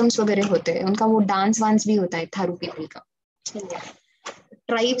इंटरेस्टिंग कस्टम्स वगैरह होते हैं उनका वो डांस वांस भी होता है थारू पीपल का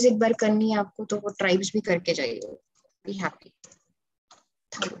ट्राइब्स एक बार करनी है आपको तो वो ट्राइब्स भी करके जाइए बी हैप्पी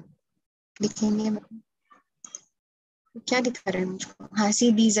थारू दिखेंगे क्या दिखा रहे हैं मुझको हाँ see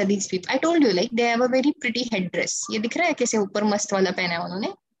these are these people I told you like they have a very pretty head dress ये दिख रहा है कैसे ऊपर मस्त वाला पहना है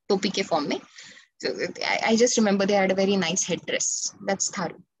उन्होंने टोपी के फॉर्म में I just remember they had a very nice head dress that's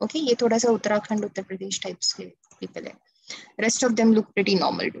Tharu okay ये थोड़ा सा उत्तराखंड उत्तर प्रदेश टाइप्स के पीपल है rest of them look pretty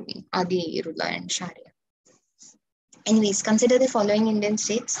normal to me आदि Irula and Shariya anyways consider the following Indian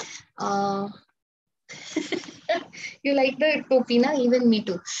states you like the topi na even me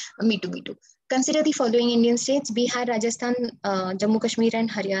too Consider the following Indian states: Bihar, Rajasthan, Jammu Kashmir,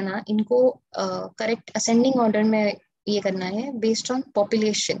 and Haryana. इनको correct ascending order में ये करना है based on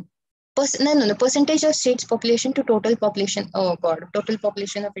population. No. Percentage of states' population to total population. Oh God, total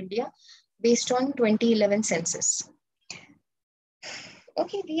population of India based on 2011 census.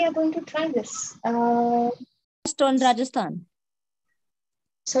 Okay, we are going to try this. First on Rajasthan.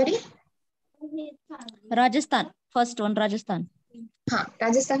 Sorry. Rajasthan. First on Rajasthan. हाँ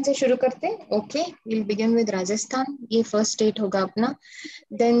राजस्थान से शुरू करते हैं okay will begin with Rajasthan ये first state होगा अपना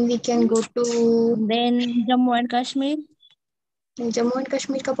then we can go to then Jammu and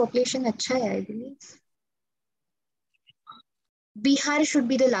Kashmir का population अच्छा है I believe Bihar should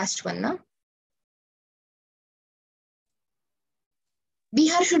be the last one ना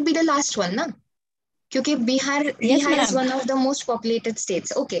Bihar should be the last one ना क्योंकि Bihar is one of the most populated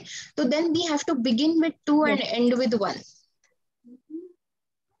states okay तो then we have to begin with 2 and and with 1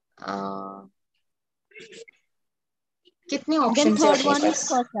 कितने option है आपके पास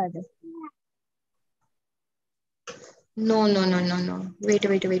no wait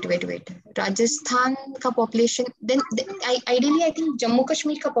Rajasthan का population then ideally I think Jammu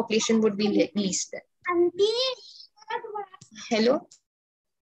Kashmir का population would be least hello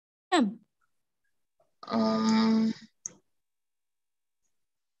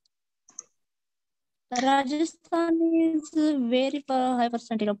Rajasthan is very high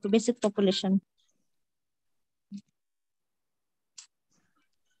percentage of the basic population.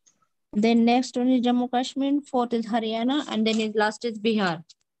 Then next one is Jammu Kashmir, fourth is Haryana, and then his last is Bihar.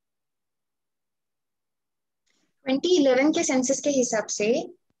 2011 के census के हिसाब से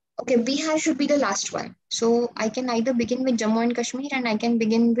okay Bihar should be the last one so I can either begin with Jammu and Kashmir and I can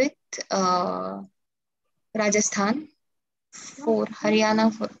begin with Rajasthan for Haryana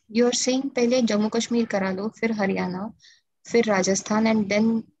you are saying पहले जम्मू कश्मीर करा लो फिर हरियाणा फिर Rajasthan and then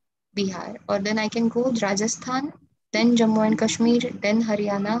Bihar or then I can go Rajasthan then Jammu and Kashmir then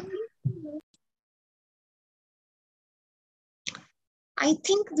Haryana I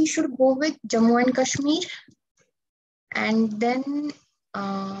think we should go with Jammu and Kashmir and then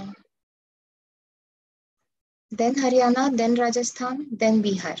Haryana, then Rajasthan, then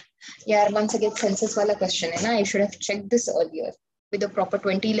Bihar. Yeah, once again census वाला question है ना. I should have checked this earlier. With a proper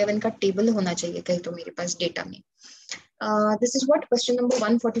 2011 का table होना चाहिए कहीं तो मेरे पास data में. This is what question number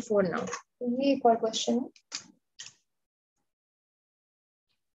 144 now. ये एक और question है.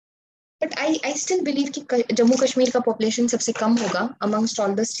 But I still believe कि जम्मू कश्मीर का population सबसे कम होगा amongst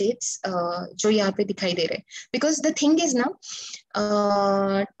all the states जो यहाँ पे दिखाई दे रहे हैं. Because the thing is ना,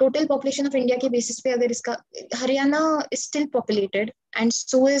 total population of India के basis पे अगर इसका, Haryana is still populated and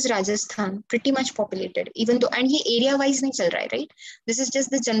so is Rajasthan, pretty much populated, even though, and ये area wise नहीं चल रहा है, right? This is just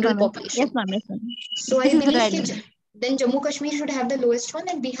the general population. Yes, ma'am. Yes, ma'am. So I This is believe right. कि then Jammu Kashmir should have the lowest one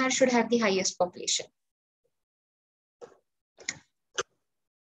and Bihar should have the highest population.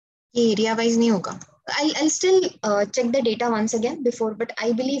 ये area wise नहीं होगा. I'll still check the data once again before, but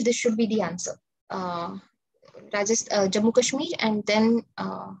I believe this should be the answer. Jammu Kashmir and then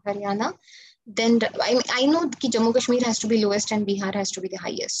Haryana. Then I know that Jammu Kashmir has to be lowest and Bihar has to be the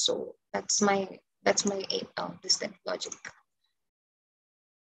highest. So that's my this then logic.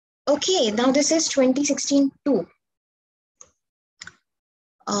 Okay, now this is 2016 too.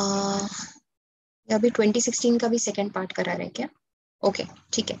 अभी 2016 का भी second part करा रहे हैं क्या? Okay,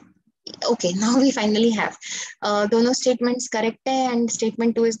 ठीक है. Okay, now we finally have दोनों statements correct है and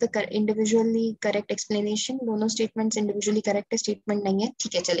statement 2 is the individually correct explanation. दोनों statements individually correct है, statement नहीं है,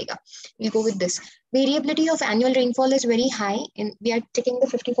 ठीक है चलेगा. We'll go with this. Variability of annual rainfall is very high. We are taking the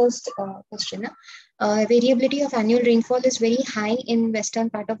 51st question. Variability of annual rainfall is very high in western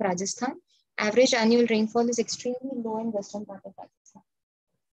part of Rajasthan. Average annual rainfall is extremely low in western part of Rajasthan.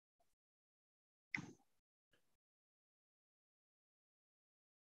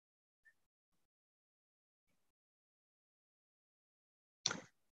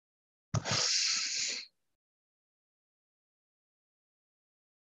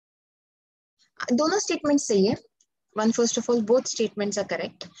 दोनों statements सही है. One, first of all, both statements are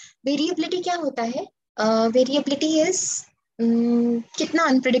correct. Variability क्या होता है? Variability is कितना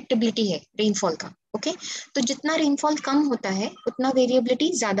unpredictability है rainfall का. Okay, तो जितना रेनफॉल कम होता है उतना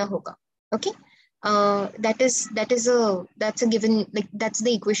वेरिएबिलिटी ज्यादा होगा. Okay, that's a given, like that's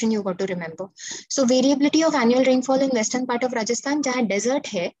the equation you got to remember. So variability of annual rainfall in western part of Rajasthan जहाँ desert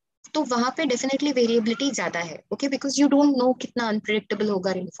है तो वहां पे डेफिनेटली वेरिएबिलिटी ज्यादा है. Okay, because you don't know कितना अनप्रेडिक्टेबल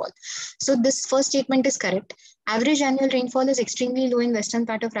होगा rainfall. So this first statement is correct. Average annual rainfall is extremely low in western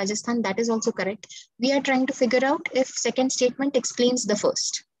part of Rajasthan. That is also correct. We are trying to figure out if second statement explains the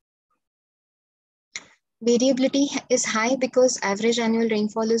first. Variability is high because average annual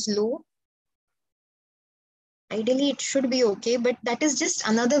rainfall is low. Ideally, it should be okay, but that is just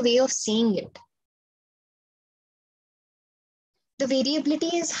another way of saying it. The variability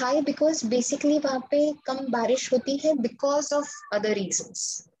is high because basically वहाँ पे कम बारिश होती है because of other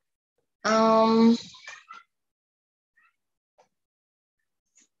reasons.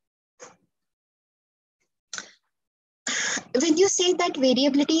 When you say that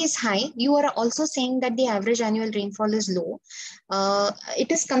variability is high, you are also saying that the average annual rainfall is low.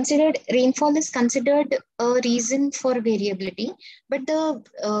 It is considered, rainfall is considered a reason for variability, but the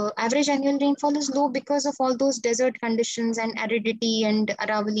average annual rainfall is low because of all those desert conditions and aridity and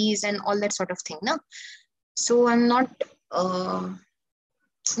Aravalis and all that sort of thing. No? So I'm not,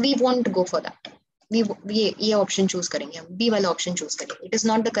 we won't go for that. ये option choose करेंगे हम, B वाला option choose करेंगे. It is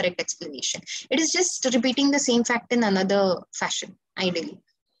not the correct explanation. It is just repeating the same fact in another fashion ideally.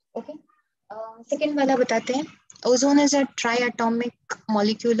 Okay, second वाला बताते हैं. Ozone is a try atomic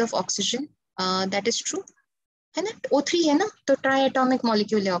molecule of oxygen. That is true है ना. O3 है ना, तो try atomic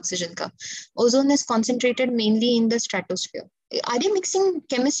molecule है oxygen का. Ozone is concentrated mainly in the stratosphere. Are you mixing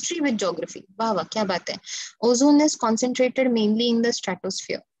chemistry with geography? वाह वाह, क्या बात है. Ozone is concentrated mainly in the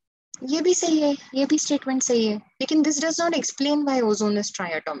stratosphere. ये भी सही है, ये भी स्टेटमेंट सही है, लेकिन this does not explain why ozone is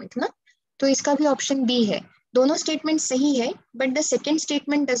triatomic ना. तो इसका भी ऑप्शन बी है. दोनों स्टेटमेंट सही है, but the second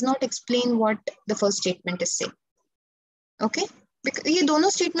statement does not explain what the first statement is saying. Okay, ये दोनों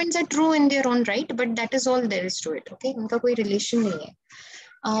statements are true in their own right, but that is all there is to it. Okay, उनका कोई relation नहीं है.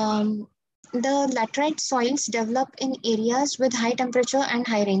 The laterite soils develop in areas with high temperature and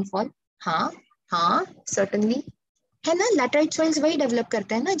high rainfall. हाँ, certainly है ना. Laterite soils वही develop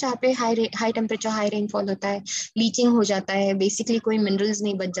करते हैं ना जहाँ पे हाई टेम्परेचर हाई रेनफॉल होता है, लीचिंग हो जाता है, बेसिकली कोई मिनरल्स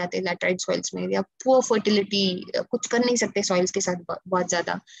नहीं बच जाते लैटराइट सॉइल्स में, या पुअर फर्टिलिटी, कुछ कर नहीं सकते सॉइल्स के साथ बहुत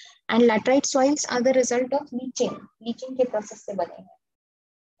ज्यादा. And laterite soils are the result of leaching के प्रोसेस से बने हैं.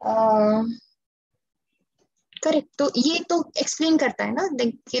 करेक्ट. तो ये तो एक्सप्लेन करता है ना,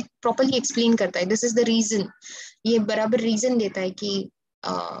 ये प्रॉपरली एक्सप्लेन करता है. This is the reason. ये बराबर रीजन देता है कि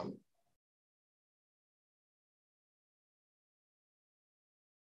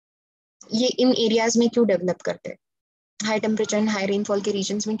ये इन एरियाज में क्यों डेवलप करते हैं, high temperature and high rainfall के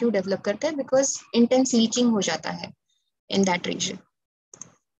रीजन्स में क्यों डेवलप करते हैं, बिकॉज इंटेंस लीचिंग हो जाता है in that reason.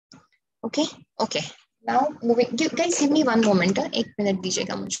 Okay, now moving, guys give me 1 moment, 1 minute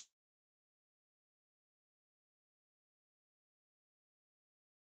दीजिएगा मुझे.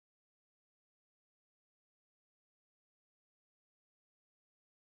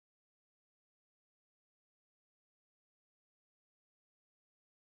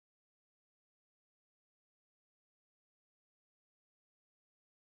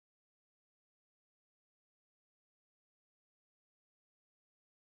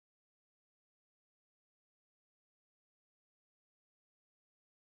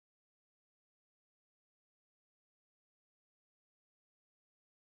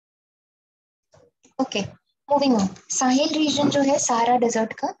 Okay, moving on. Sahel region जो है Sahara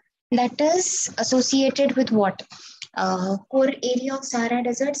Desert का, that is associated with what? Core area of Sahara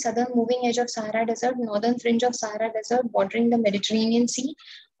Desert, southern moving edge of Sahara Desert, northern fringe of Sahara Desert, bordering the Mediterranean Sea,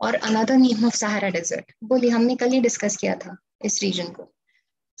 और another name of Sahara Desert. बोलिए, हमने कल ही discuss किया था इस reason को.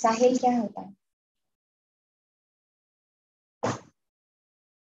 साहिल क्या होता है?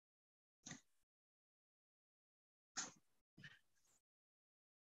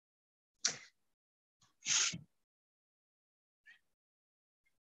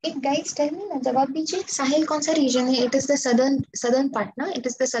 एक गाइस टेल मी ना, जवाब दीजिए. साहिल कौन सा रीजन है? It is the southern part ना, it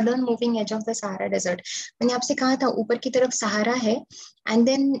is the southern moving as of the Sahara desert. मैंने आपसे कहा था ऊपर की तरफ सहारा है एंड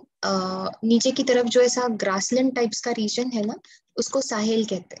देन नीचे की तरफ जो ऐसा ग्रासलैंड टाइप्स का रीजन है ना, उसको साहिल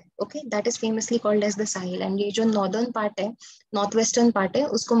कहते हैं. Okay, that is famously called as the Sahil. And ये जो नॉर्दर्न पार्ट है, नॉर्थ वेस्टर्न पार्ट है,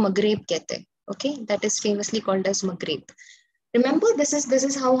 उसको मगरेब कहते हैं. Okay, that is famously called as Maghreb. Remember, this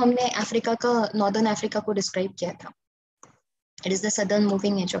is how हमने अफ्रीका का, नॉर्दर्न अफ्रीका को डिस्क्राइब किया था. It is the southern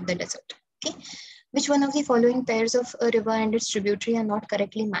moving edge of the desert. Okay. Which one of the following pairs of a river and its tributary are not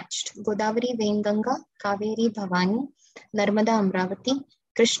correctly matched? Godavari, Venganga, Kaveri, Bhavani, Narmada, Amravati,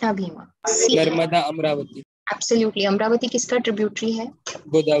 Krishna, Bhima. Narmada Amravati. Absolutely. Amravati किसका tributary है?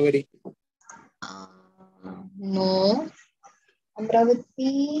 Godavari. No.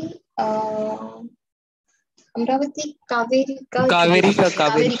 Amravati Kaveri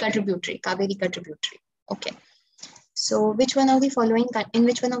का tributary. Okay. So, which one of the following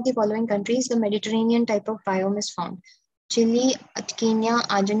countries the Mediterranean type of biome is found? Chile, Kenya,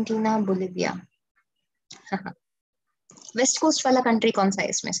 Argentina, Bolivia. West Coast वाला country कौन सा है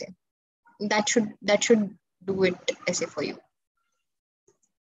इसमें से? That should do it ऐसे for you.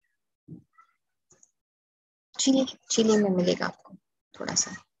 Chile में मिलेगा आपको थोड़ा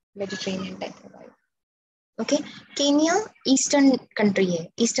सा Mediterranean type of biome. Okay. Kenya eastern country है,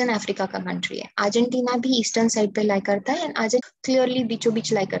 ईस्टर्न अफ्रीका का कंट्री है. अर्जेंटीना भी ईस्टर्न साइड पे लाई करता है एंड अर्जेंटीना क्लियरली बीचों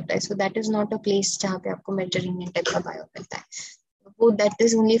बीच लाई करता है. So that is not a place जहाँ पे आपको मेडिटेरेनियन टाइप का बायो मिलता है. वो that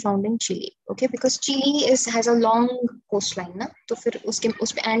is only found in Chile. Okay, because chilli has a long coast line ना, तो फिर उस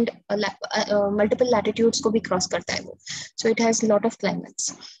पे एंड मल्टीपल लैटिट्यूड्स को भी क्रॉस करता है वो. So it has lot of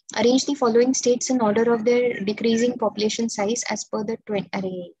climates. Arrange the following states in order of their decreasing population size as per the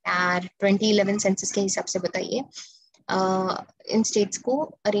 2011 census के हिसाब से बताइए. इन स्टेट्स को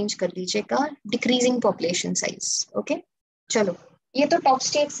अरेंज कर लीजिएगा डिक्रीजिंग पॉपुलेशन साइज. ओके, चलो ये तो टॉप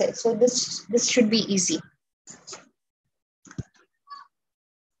स्टेट्स है. So this should be easy.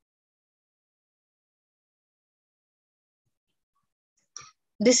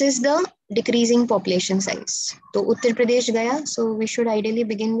 This is the decreasing population size. तो उत्तर प्रदेश गया. So we should ideally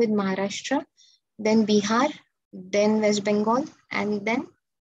begin with Maharashtra, then Bihar, then West Bengal, and then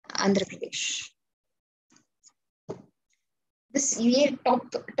Andhra Pradesh. ये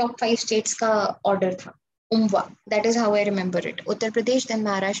top 5 states का order था. UMWA. That is how I remember it. Uttar Pradesh, then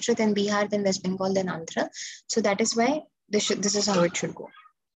Maharashtra, then Bihar, then West Bengal, then Andhra. So that is why this is how it should go.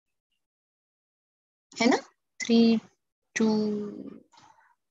 है ना? 3, 2,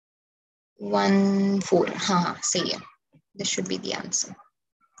 1, 4. हाँ, सही है. This should be the answer.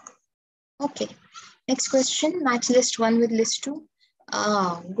 Okay. Next question. Match list 1 with list 2.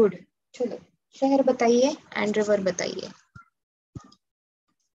 Good. चलो. शहर बताइए and river बताइए.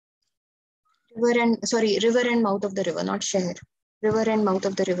 River and mouth of the river, not शहर. River and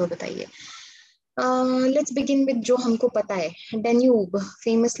mouth of the river बताइए. Let's begin with जो हमको पता है. Danube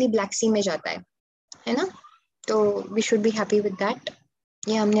famously Black Sea में जाता है ना? तो we should be happy with that.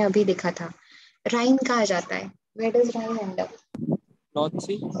 ये हमने अभी देखा था. राइन कहाँ जाता है? Where does Rhine end up? North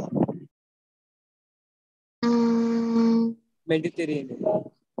C. Mediterranean.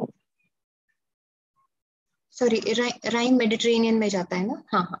 Sorry, Ryan Mediterranean में जाता है ना?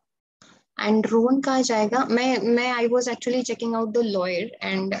 हाँ. एंड रोन कहाँ जाएगा? मैं I was actually checking out the lawyer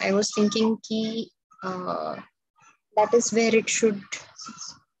and I was thinking कि that is where it should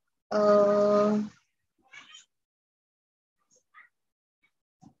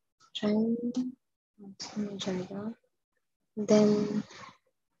जाएगा. Then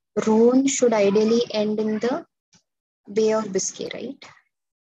Rhone should ideally end in the Bay of Biscay, right?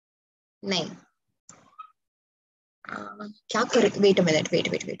 नहीं. क्या कर? Wait a minute. Wait.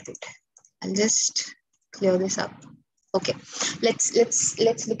 I'll just clear this up. Okay.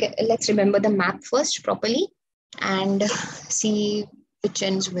 Let's remember the map first properly and see which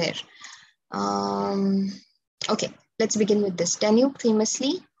ends where. Okay. Let's begin with this. Danube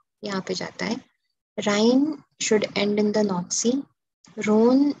famously यहाँ पे जाता है. Rhine should end in the North Sea.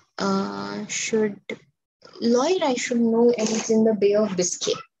 Rhone should. Lloyd, I should know ends in the Bay of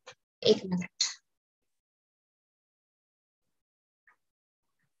Biscay. 1 minute.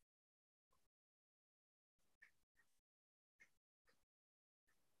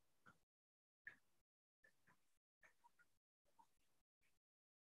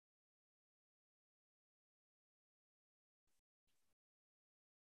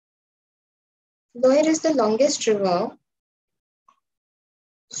 Loire is the longest river.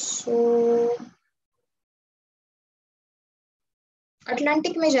 So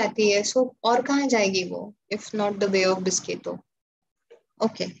Atlantic में जाती है, सो और कहाँ जाएगी वो if not the bay of Biscay? तो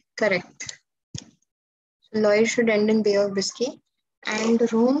okay correct. Loire should end in Bay of Biscay and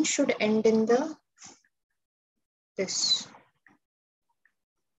Rhone should end in the this.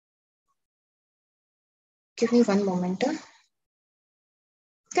 Give me one moment.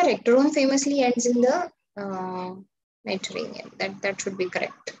 Correct. Rhone famously ends in the Mediterranean. That should be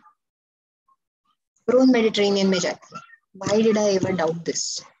correct. Rhone Mediterranean में जाती है. Why did I ever doubt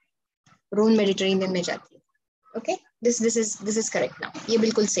this? Rhone Mediterranean में जाती है. Okay. This is correct now. ये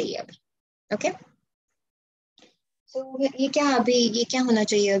बिल्कुल सही है अभी. Okay. So ये क्या होना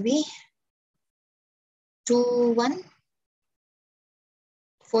चाहिए अभी? 2-1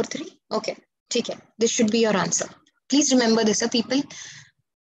 4-3. Okay. ठीक है. This should be your answer. Please remember this, people.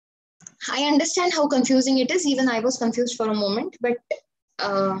 I understand how confusing it is. Even I was confused for a moment, but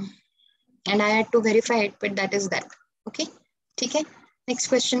and I had to verify it, but that is that. Okay. ठीक है. Next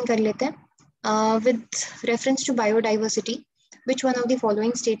question कर लेते हैं. With reference to biodiversity, which one of the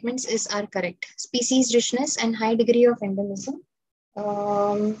following statements are correct? Species richness and high degree of endemism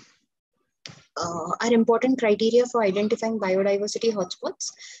are important criteria for identifying biodiversity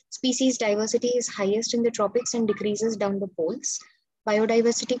hotspots. Species diversity is highest in the tropics and decreases down the poles.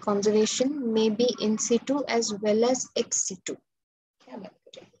 Biodiversity conservation may be in situ as well as ex situ.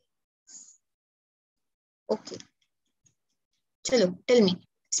 Okay. Chalo, tell me.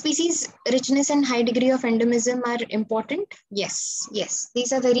 Species richness and high degree of endemism are important? Yes.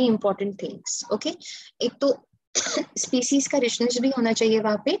 These are very important things. Okay. एक तो species का richness भी होना चाहिए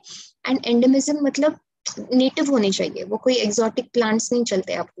वहाँ पे, and endemism मतलब native होने चाहिए. वो कोई exotic plants नहीं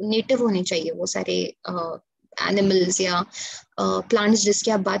चलते आपको, native होने चाहिए वो सारे animals या plants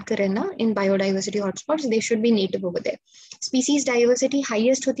जिसकी आप बात कर रहे हैं ना in biodiversity hotspots, they should be native over there. Species diversity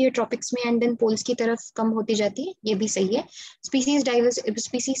highest होती है tropics में and then poles की तरफ कम होती जाती है, ये भी सही है. Species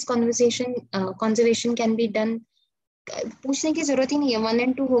conservation can be done. पूछने की जरूरत ही नहीं है. 1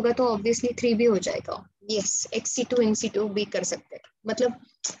 and 2 होगा तो obviously 3 भी हो जाएगा. Yes, ex situ in situ भी कर सकते हैं. मतलब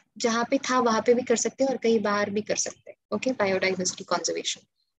जहाँ पे था वहां पे भी कर सकते हैं और कहीं बाहर भी कर सकते हैं. Okay, biodiversity conservation.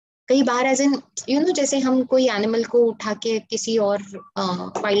 कई बार एज इन जैसे हम कोई एनिमल को उठा के किसी और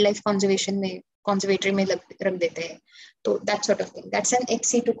वाइल्ड लाइफ कंजर्वेशन में कंजर्वेटरी में रख देते हैं, तो that sort of thing, that's an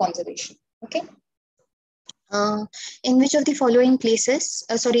x to conservation. Okay. In which of the following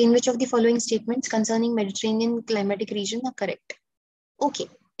statements concerning Mediterranean climatic region are correct? Okay,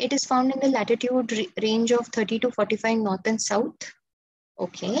 it is found in the latitude range of 30 to 45 north and south.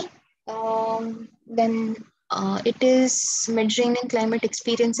 Okay. Then it is Mediterranean climate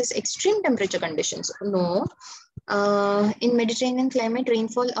experiences extreme temperature conditions. No. In Mediterranean climate,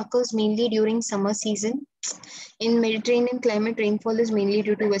 rainfall occurs mainly during summer season. In Mediterranean climate, rainfall is mainly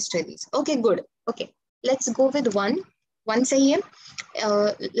due to westerlies. Okay, good. Okay, let's go with one. One सही है.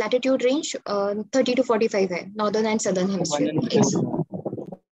 Latitude range 30 to 45 है, northern and southern hemisphere.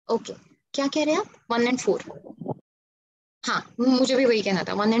 Okay, क्या कह रहे हैं आप? 1 and 4. हाँ, मुझे भी वही कहना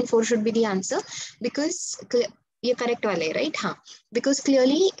था. 1 and 4 should be the answer because ये करेक्ट वाले है, राइट? हाँ, बिकॉज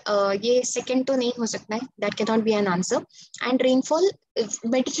क्लियरली ये सेकंड तो नहीं हो सकता है. That can not be an answer. And rainfall,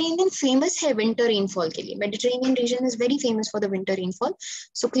 Mediterranean famous है विंटर रेनफॉल के लिए. Mediterranean reason is very famous for the winter rainfall.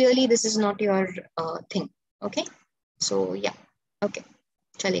 So clearly this is not your thing. Okay, सो या ओके,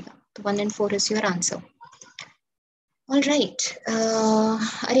 चलेगा. तो 1 and 4 is your answer. All right.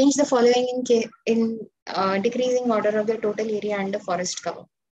 Arrange the following in decreasing order of the total area under forest cover.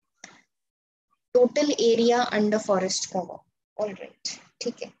 Total area under forest cover. All right.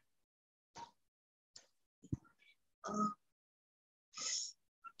 ठीक है.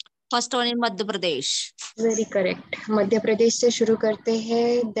 First one in Madhya Pradesh. Very correct. Madhya Pradesh से शुरू करते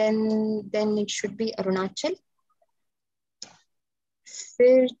हैं. Then it should be Arunachal,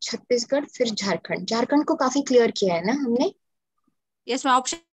 फिर छत्तीसगढ़, फिर झारखंड. झारखंड को काफी क्लियर किया है ना हमने? यस मैं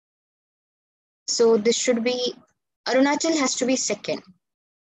option. So this should be Arunachal has to be second.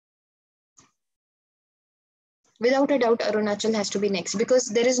 Without a doubt, Arunachal has to be next because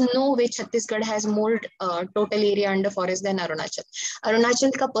there is no way Chhattisgarh has more total area under forest than Arunachal.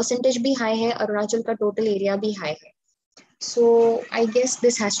 Arunachal का percentage भी high है, Arunachal का total area भी high है. So I guess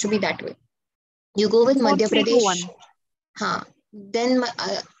this has to be that way. You go with Madhya Pradesh. हाँ, then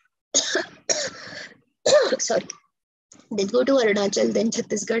sorry. Then go to Arunachal, then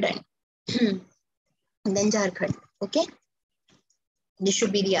Chhattisgarh, and then Jharkhand. Okay. This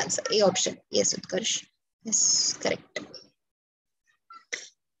should be the answer. A option. Yes, Utkarsh. Yes, correct.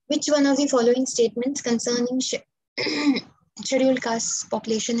 Which one of the following statements concerning scheduled caste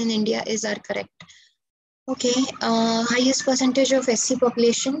population in India is our correct. Okay, highest percentage of SC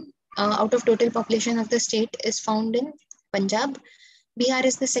population out of total population of the state is found in Punjab. Bihar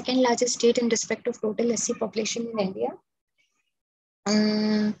is the second largest state in respect of total SC population in India.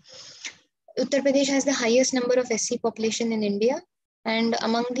 Uttar Pradesh has the highest number of SC population in India. And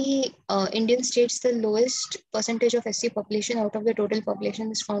among the Indian states, the lowest percentage of SC population out of the total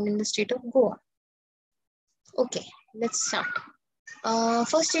population is found in the state of Goa. Okay, let's start.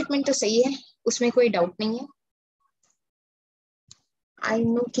 First statement तो सही है, उसमें कोई doubt नहीं है. I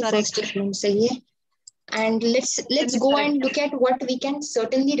know कि first statement सही है. And let's go and look at what we can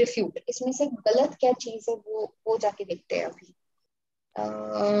certainly refute. इसमें से गलत क्या चीज है वो जाके देखते हैं अभी.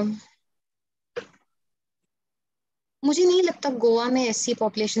 मुझे नहीं लगता गोवा में SC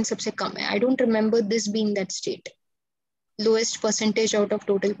population सबसे कम है. I don't remember this being that state. Lowest percentage out of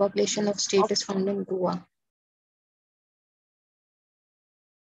total population of state is found in Goa.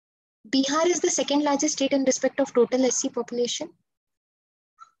 Bihar is the second largest state in respect of total SC population.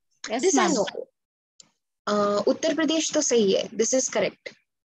 Yes, this ma'am. I know. Uttar Pradesh तो सही है. This is correct.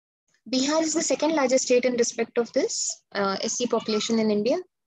 Bihar is the second largest state in respect of this SC population in India.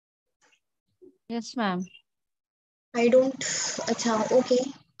 Yes, ma'am. I don't. अच्छा, okay.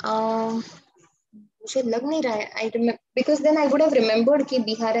 मुझे लग नहीं रहा है. I remember because then I would have remembered कि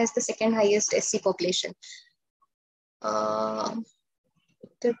Bihar has the second highest SC population. Uttar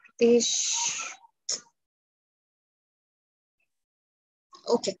Pradesh.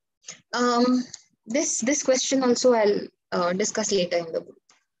 Okay. This question also I'll discuss later in the book.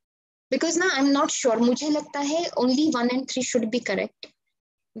 Because now I'm not sure. मुझे लगता है only 1 and 3 should be correct.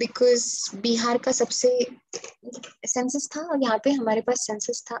 Because Bihar का सबसे census था और यहाँ पे हमारे पास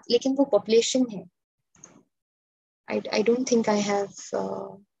सेंसस था, लेकिन वो पॉपुलेशन है. I don't think I have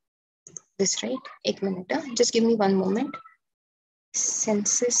this right. एक minute, just give me one moment.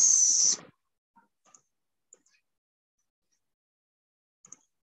 Census.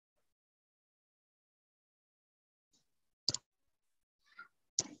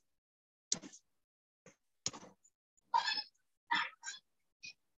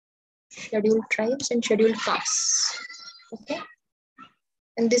 Scheduled tribes and scheduled castes. Okay.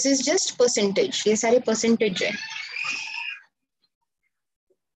 And this is just percentage. ये सारे percentage है.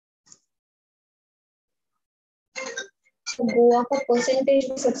 गोवा का percentage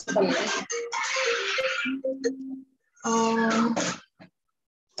भी सबसे कम है.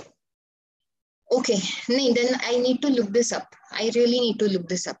 Okay, नहीं, then I need to look this up. I really need to look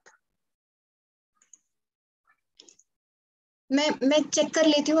this up. मैं check कर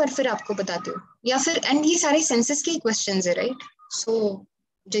लेती हूँ और फिर आपको बताती हूँ. या फिर एंड ये सारे सेंसस के क्वेश्चंस है, राइट? सो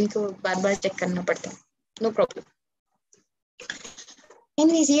जिनको बार-बार चेक करना पड़ता है. No problem.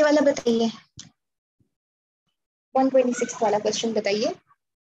 एनीवेज, ये वाला बताइए. 126 वाला क्वेश्चन बताइए.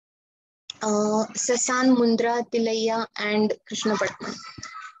 ससान, मुंद्रा, तिलैया एंड कृष्णपट्टनम,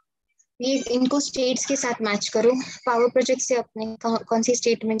 ये इनको स्टेट्स के साथ मैच करो. पावर प्रोजेक्ट से अपने कौन सी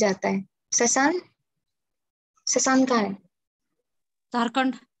स्टेट में जाता है? ससान कहाँ है?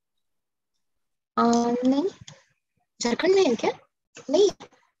 झारखंड. नहीं, झारखंड में है क्या? नहीं,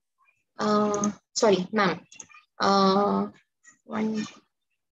 सॉरी मैम,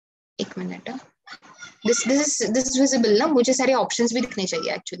 एक मिनट. दिस इज विजिबल ना? मुझे सारे ऑप्शंस भी दिखने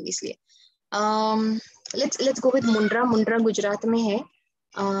चाहिए एक्चुअली, इसलिए. Let's go with Mundra. Mundra Gujarat में है.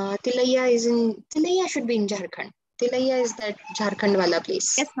 Tilaiya should be in Jharkhand. Tilaiya is that Jharkhand वाला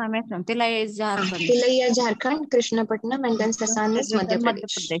place. Yes, ma'am. Yes, ma'am. Tilaiya is Jharkhand. Tilaiya Jharkhand, Krishnapatnam and then ससान is Madhya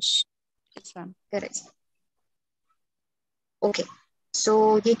Pradesh. Yes, ma'am. Correct. Okay,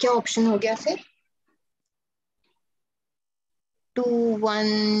 सो ये क्या ऑप्शन हो गया फिर?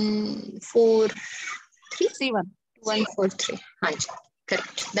 2143. C1. 143. हाँ जी,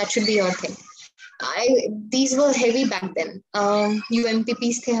 correct. That should be your thing. These were heavy back then.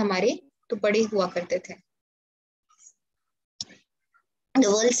 UMPPs थे हमारे, तो बड़े हुआ करते थे. The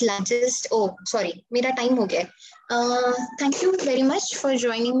world's largest. Oh, sorry, मेरा टाइम हो गया. Thank you very much for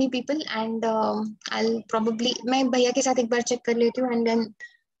joining me, people. And I'll probably, मैं भैया के साथ एक बार चेक कर लेती हूँ. And then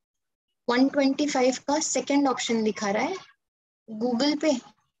 125 का सेकंड ऑप्शन दिखा रहा है गूगल पे.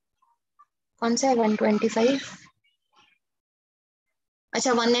 कौन सा है 125?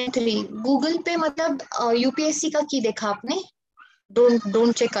 अच्छा, 193 गूगल पे. मतलब यूपीएससी का की देखा आपने?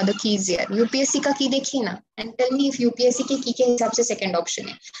 don't check other keys here. UPSC का की देखिए ना, and tell me if UPSC के की के हिसाब से सेकंड ऑप्शन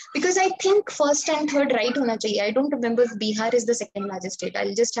है. because I think first and third right होना चाहिए. I don't remember if Bihar is the second largest state.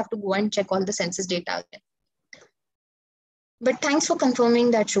 I'll just have to go and check all the census data again. But thanks for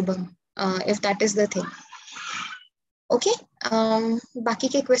confirming that, Shubham, if that is the thing. Okay, बाकी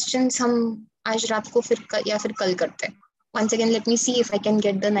के questions हम आज रात को फिर या फिर कल करते हैं. Once again, let me see if I can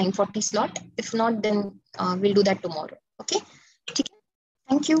get the 9:40 slot. If not, then we'll do that tomorrow. Okay.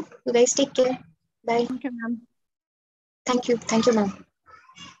 Thank you. You guys take care. Bye. Okay, ma'am. Thank you, ma'am.